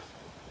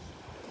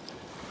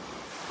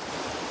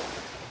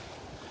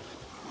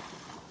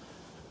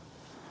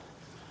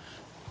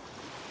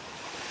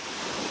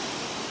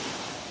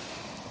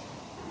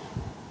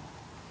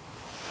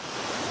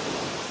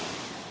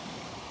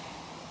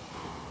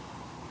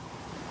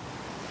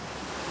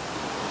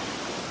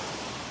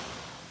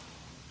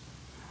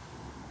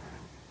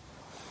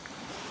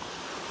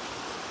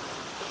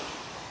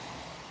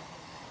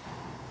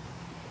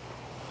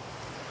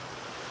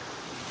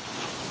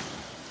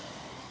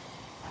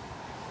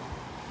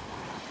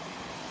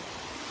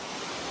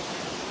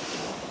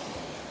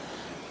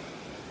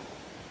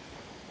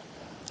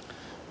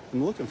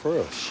 I'm looking for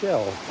a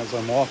shell as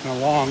I'm walking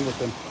along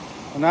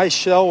with a nice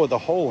shell with a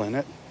hole in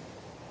it.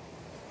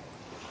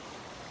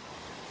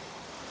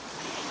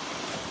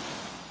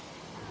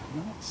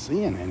 I'm not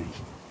seeing any.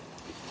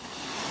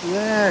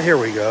 Yeah, here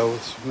we go.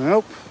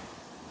 Nope.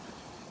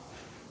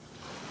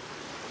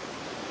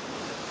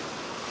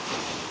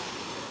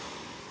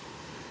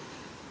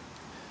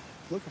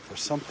 Looking for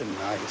something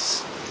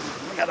nice.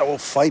 I got an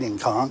old fighting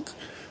conch,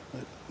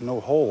 but no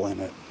hole in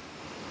it.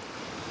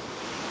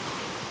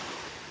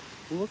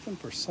 Looking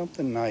for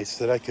something nice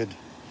that I could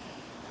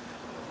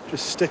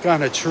just stick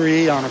on a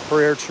tree, on a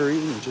prayer tree,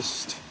 and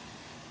just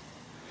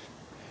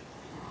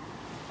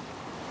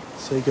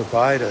say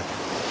goodbye to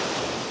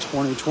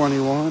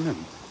 2021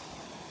 and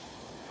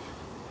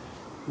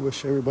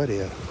wish everybody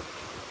a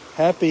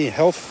happy,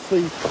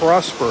 healthy,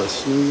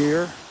 prosperous new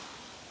year.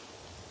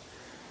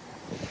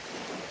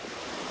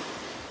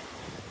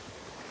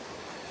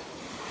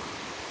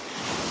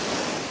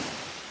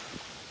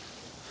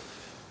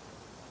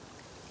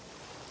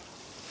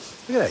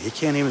 Look at that, you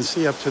can't even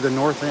see up to the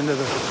north end of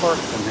the park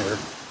from here.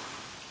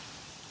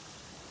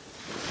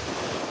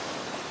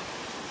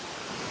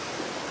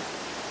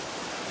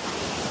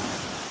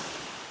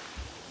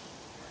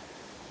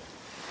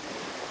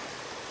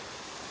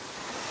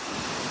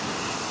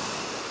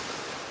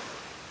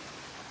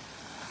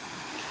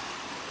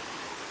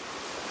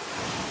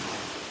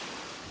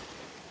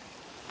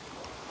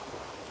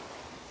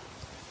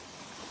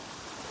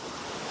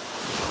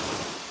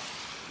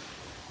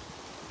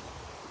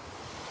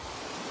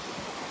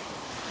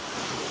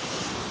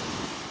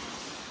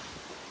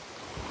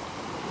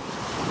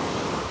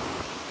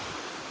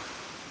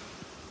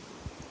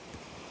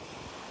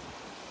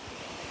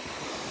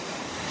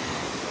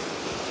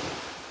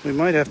 We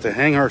might have to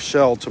hang our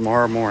shell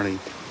tomorrow morning.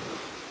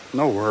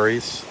 No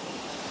worries.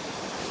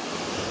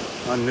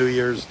 On New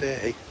Year's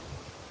Day.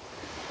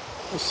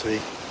 We'll see.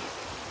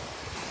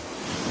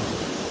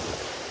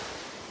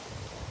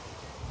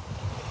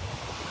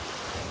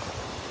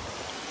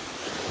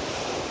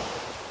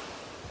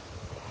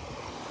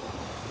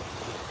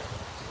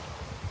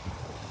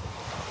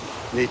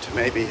 Need to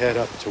maybe head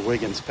up to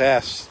Wiggins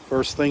Pass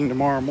first thing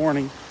tomorrow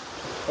morning,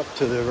 up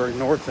to the very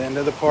north end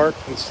of the park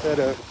instead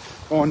of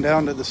going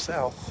down to the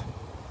south.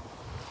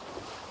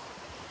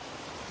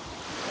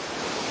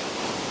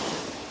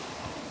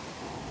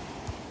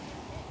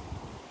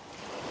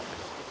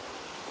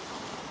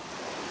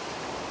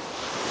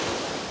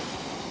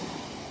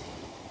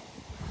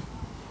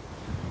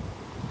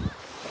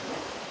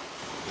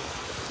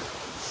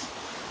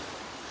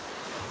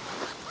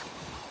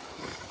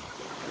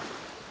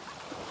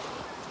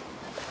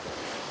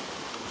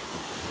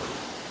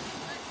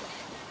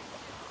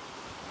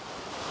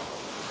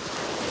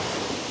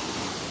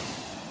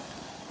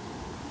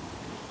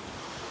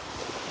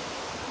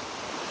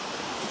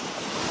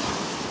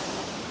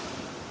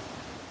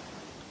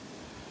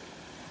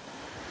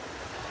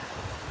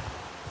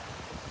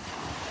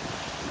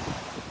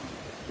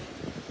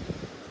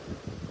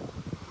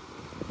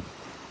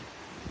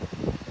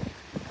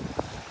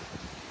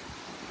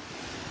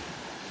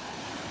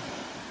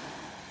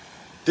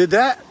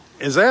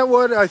 Is that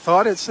what I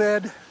thought it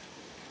said?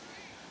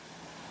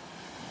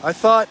 I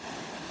thought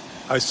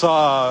I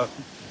saw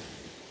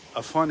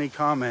a funny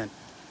comment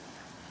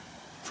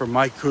from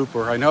Mike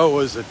Cooper. I know it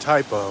was a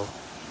typo.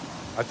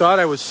 I thought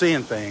I was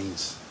seeing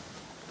things.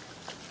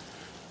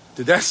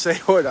 Did that say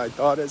what I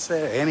thought it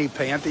said? Any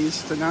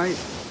panties tonight?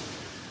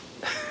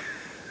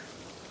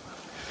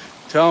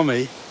 Tell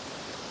me.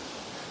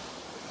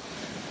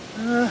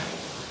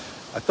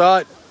 I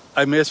thought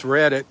I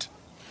misread it,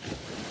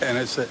 and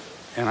it said,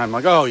 and I'm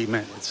like, oh, it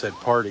said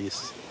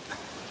parties.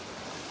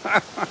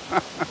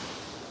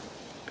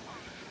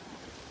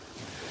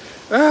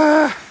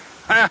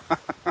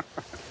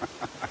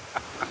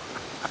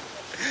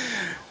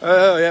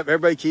 Oh, yeah,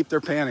 everybody keep their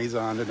panties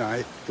on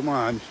tonight. Come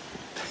on.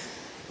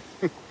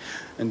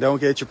 And don't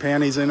get your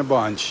panties in a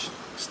bunch.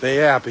 Stay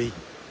happy.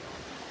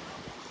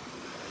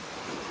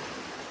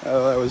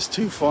 Oh, that was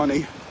too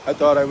funny. I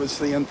thought I was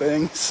seeing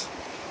things.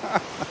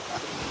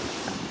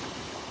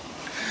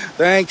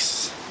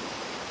 Thanks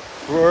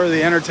for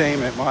the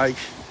entertainment, Mike.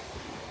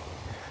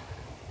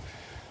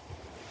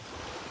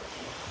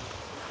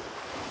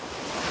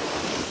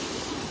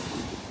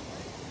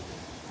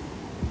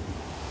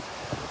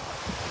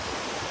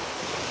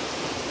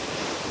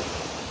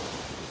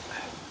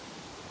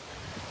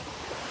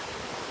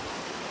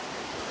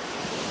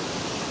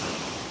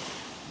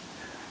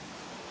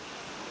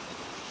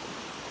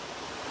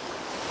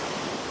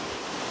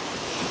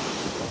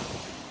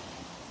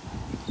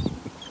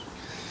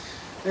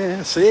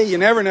 Yeah, see, you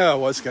never know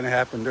what's going to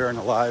happen during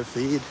a live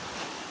feed.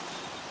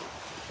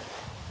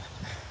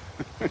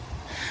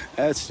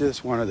 That's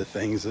just one of the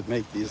things that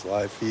make these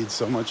live feeds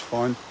so much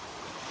fun.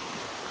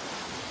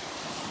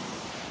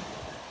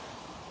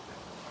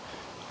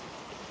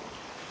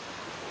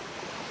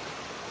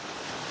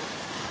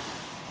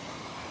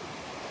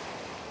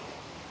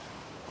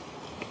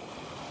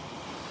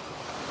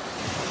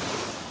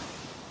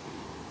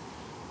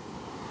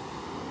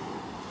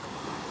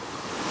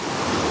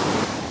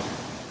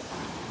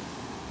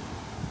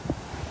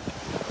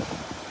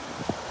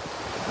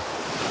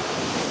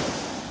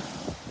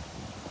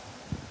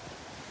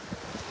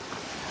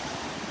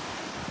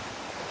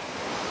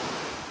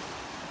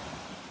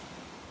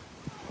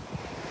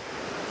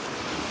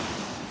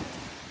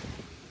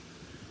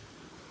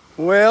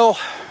 Well,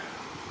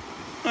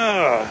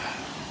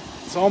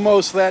 it's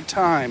almost that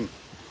time.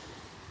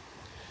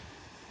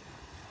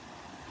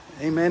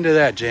 Amen to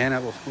that,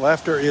 Janet.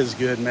 Laughter is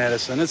good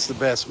medicine. It's the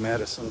best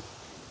medicine.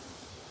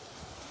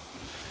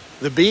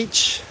 The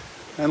beach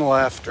and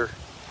laughter.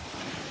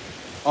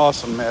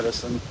 Awesome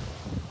medicine.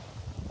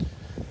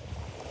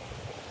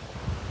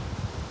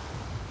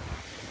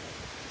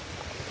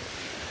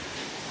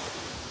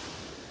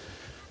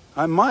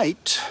 I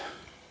might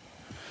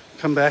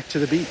come back to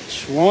the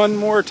beach one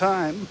more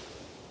time.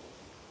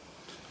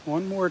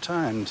 One more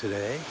time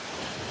today.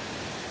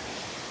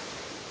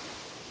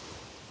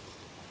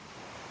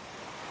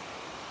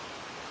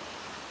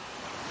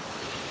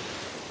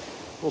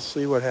 We'll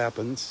see what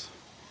happens.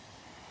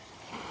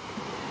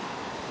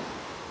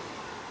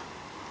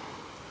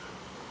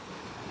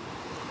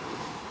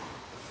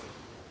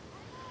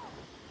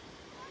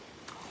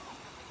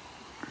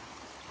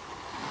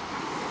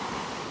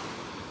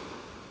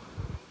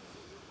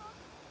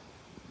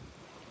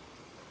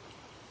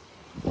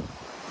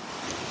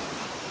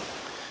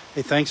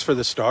 Hey, thanks for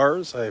the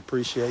stars. I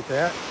appreciate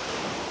that.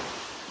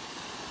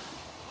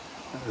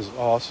 That is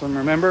awesome.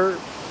 Remember,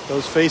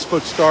 those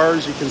Facebook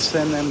stars, you can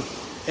send them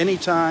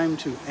anytime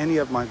to any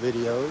of my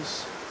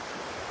videos.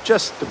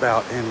 Just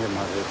about any of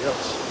my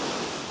videos.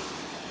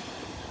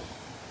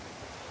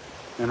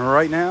 And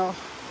right now,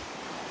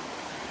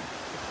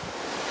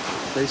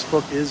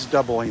 Facebook is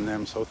doubling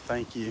them, so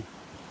thank you.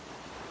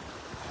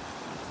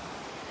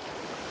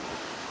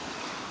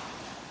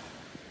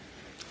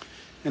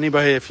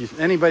 If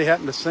anybody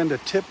happened to send a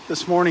tip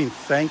this morning,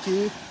 thank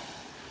you.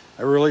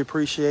 I really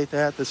appreciate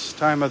that. This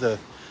time of the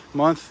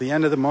month, the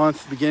end of the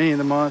month, beginning of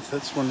the month,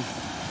 that's when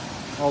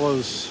all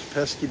those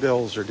pesky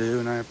bills are due,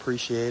 and I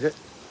appreciate it.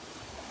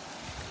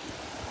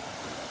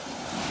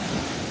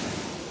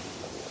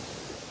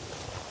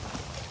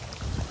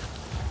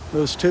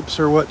 Those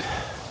tips are what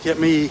get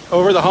me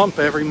over the hump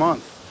every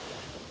month.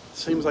 It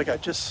seems like I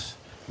just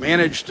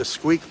manage to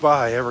squeak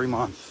by every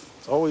month.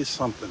 It's always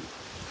something.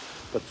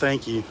 But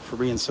thank you for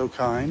being so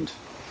kind.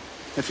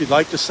 If you'd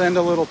like to send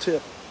a little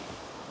tip,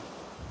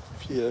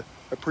 if you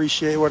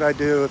appreciate what I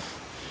do,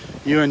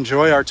 if you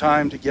enjoy our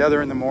time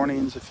together in the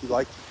mornings, if you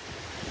like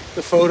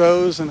the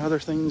photos and other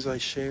things I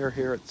share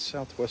here at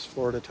Southwest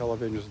Florida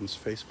Television's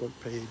Facebook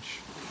page,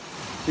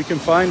 you can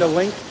find a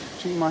link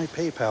to my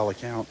PayPal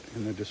account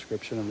in the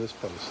description of this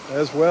post,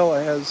 as well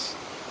as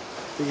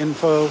the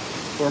info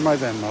for my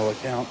Venmo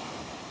account.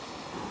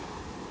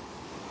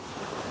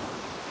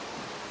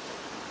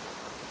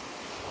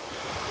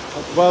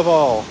 Above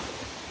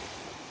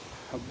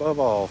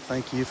all,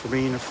 thank you for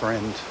being a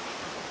friend.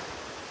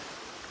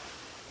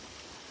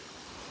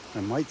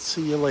 I might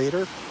see you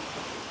later.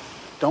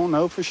 Don't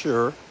know for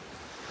sure,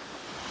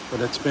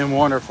 but it's been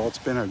wonderful. It's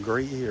been a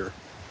great year.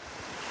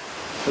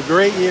 A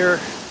great year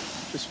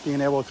just being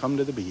able to come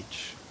to the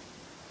beach.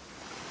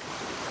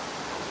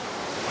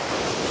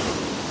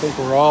 I think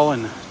we're all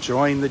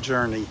enjoying the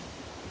journey.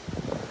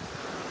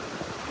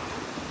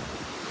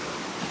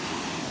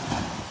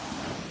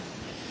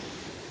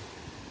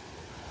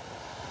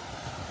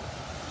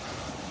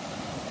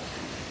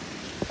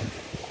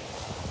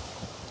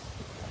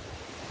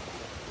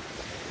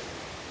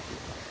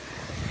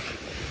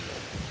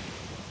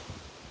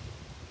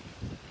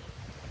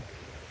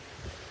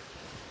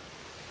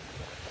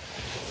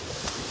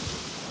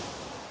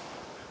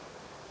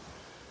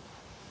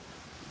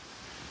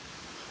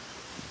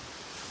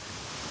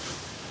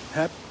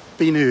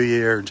 Happy New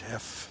Year,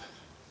 Jeff.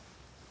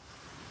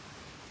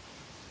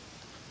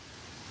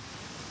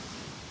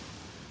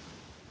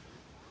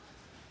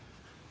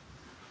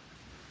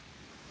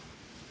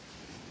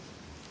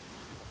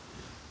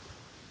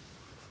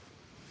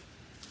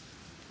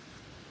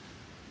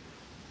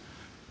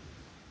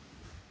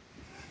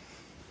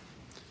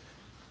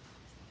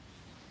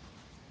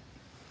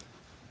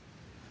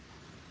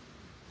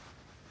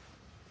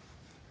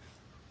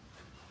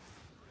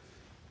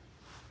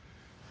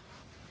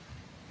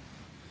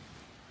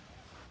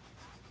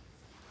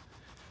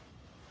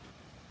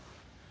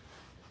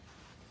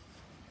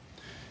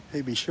 Hey,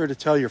 be sure to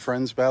tell your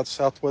friends about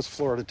Southwest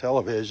Florida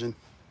Television.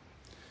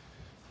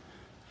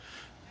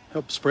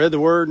 Help spread the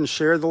word and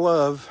share the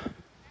love.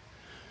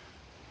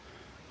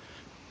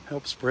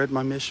 Help spread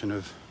my mission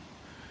of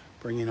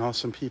bringing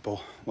awesome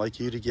people like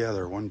you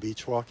together, one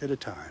beach walk at a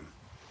time.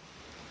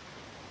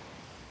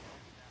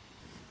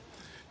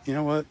 You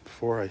know what?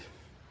 Before I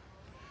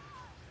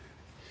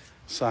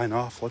sign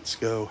off, let's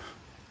go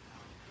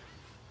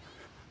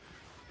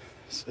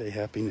say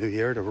Happy New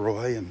Year to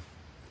Roy and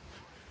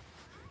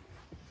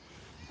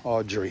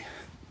Audrey.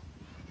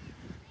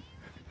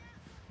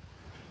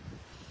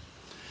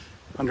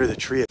 Under the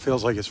tree, it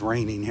feels like it's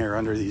raining here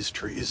under these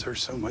trees.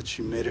 There's so much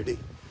humidity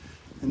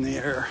in the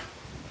air.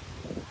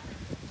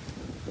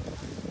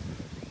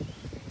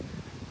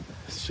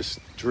 It's just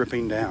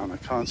dripping down, a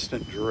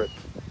constant drip.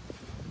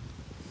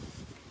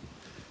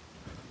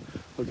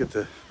 Look at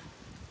the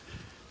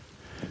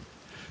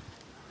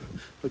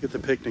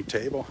picnic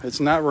table.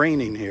 It's not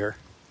raining here.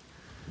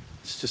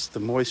 It's just the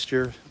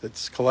moisture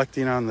that's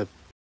collecting on the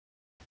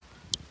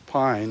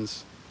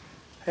pines.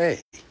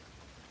 Hey.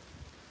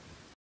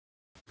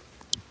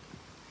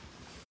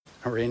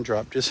 A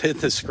raindrop just hit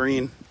the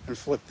screen and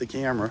flipped the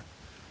camera.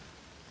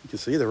 You can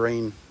see the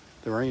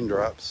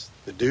raindrops,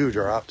 the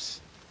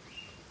dewdrops.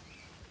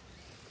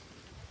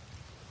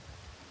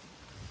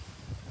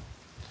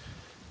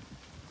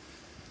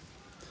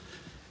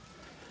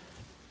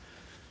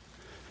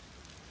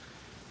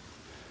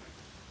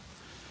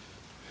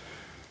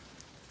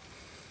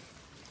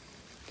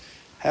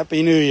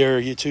 Happy New Year,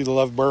 you two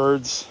love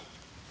birds.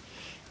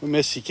 We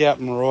miss you,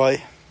 Captain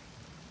Roy.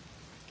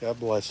 God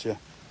bless you.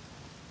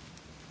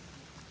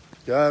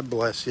 God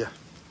bless you.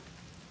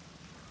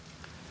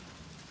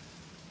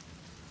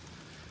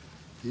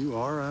 You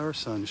are our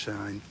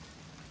sunshine.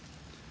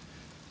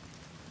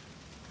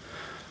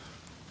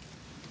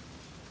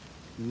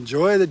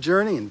 Enjoy the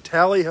journey and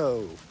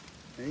tally-ho.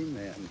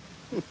 Amen.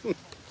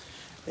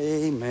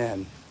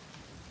 Amen.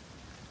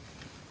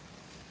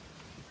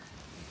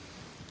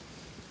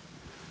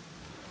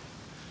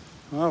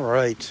 All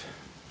right.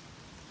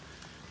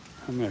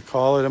 I'm going to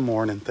call it a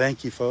morning.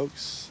 Thank you,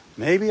 folks.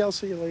 Maybe I'll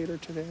see you later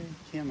today.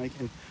 Not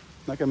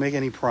going to make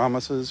any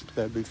promises, but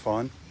that'd be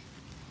fun.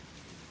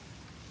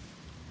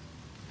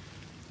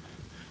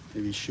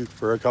 Maybe shoot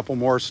for a couple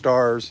more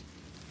stars.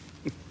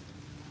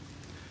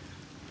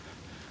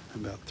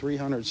 About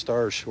 300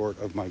 stars short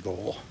of my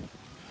goal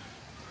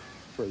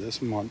for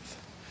this month.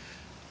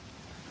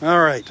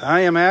 All right, I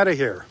am out of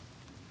here.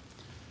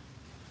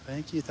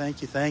 Thank you,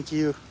 thank you, thank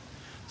you.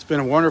 It's been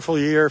a wonderful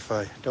year. If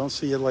I don't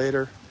see you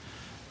later,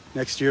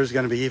 next year is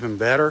going to be even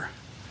better.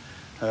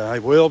 I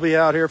will be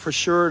out here for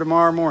sure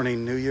tomorrow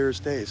morning, New Year's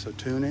Day, so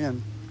tune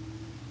in.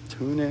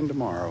 Tune in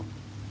tomorrow.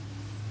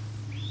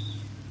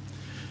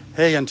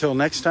 Hey, until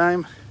next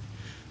time,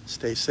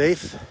 stay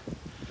safe,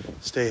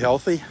 stay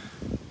healthy,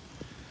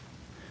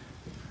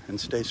 and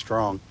stay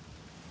strong.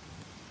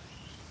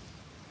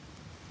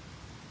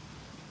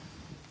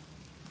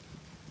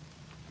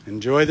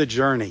 Enjoy the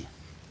journey.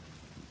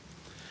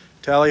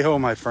 Tally-ho,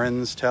 my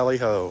friends,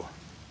 tally-ho.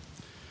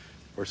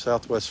 For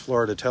Southwest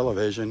Florida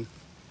Television,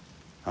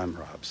 I'm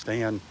Robb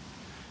Stan.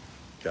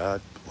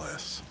 God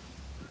bless.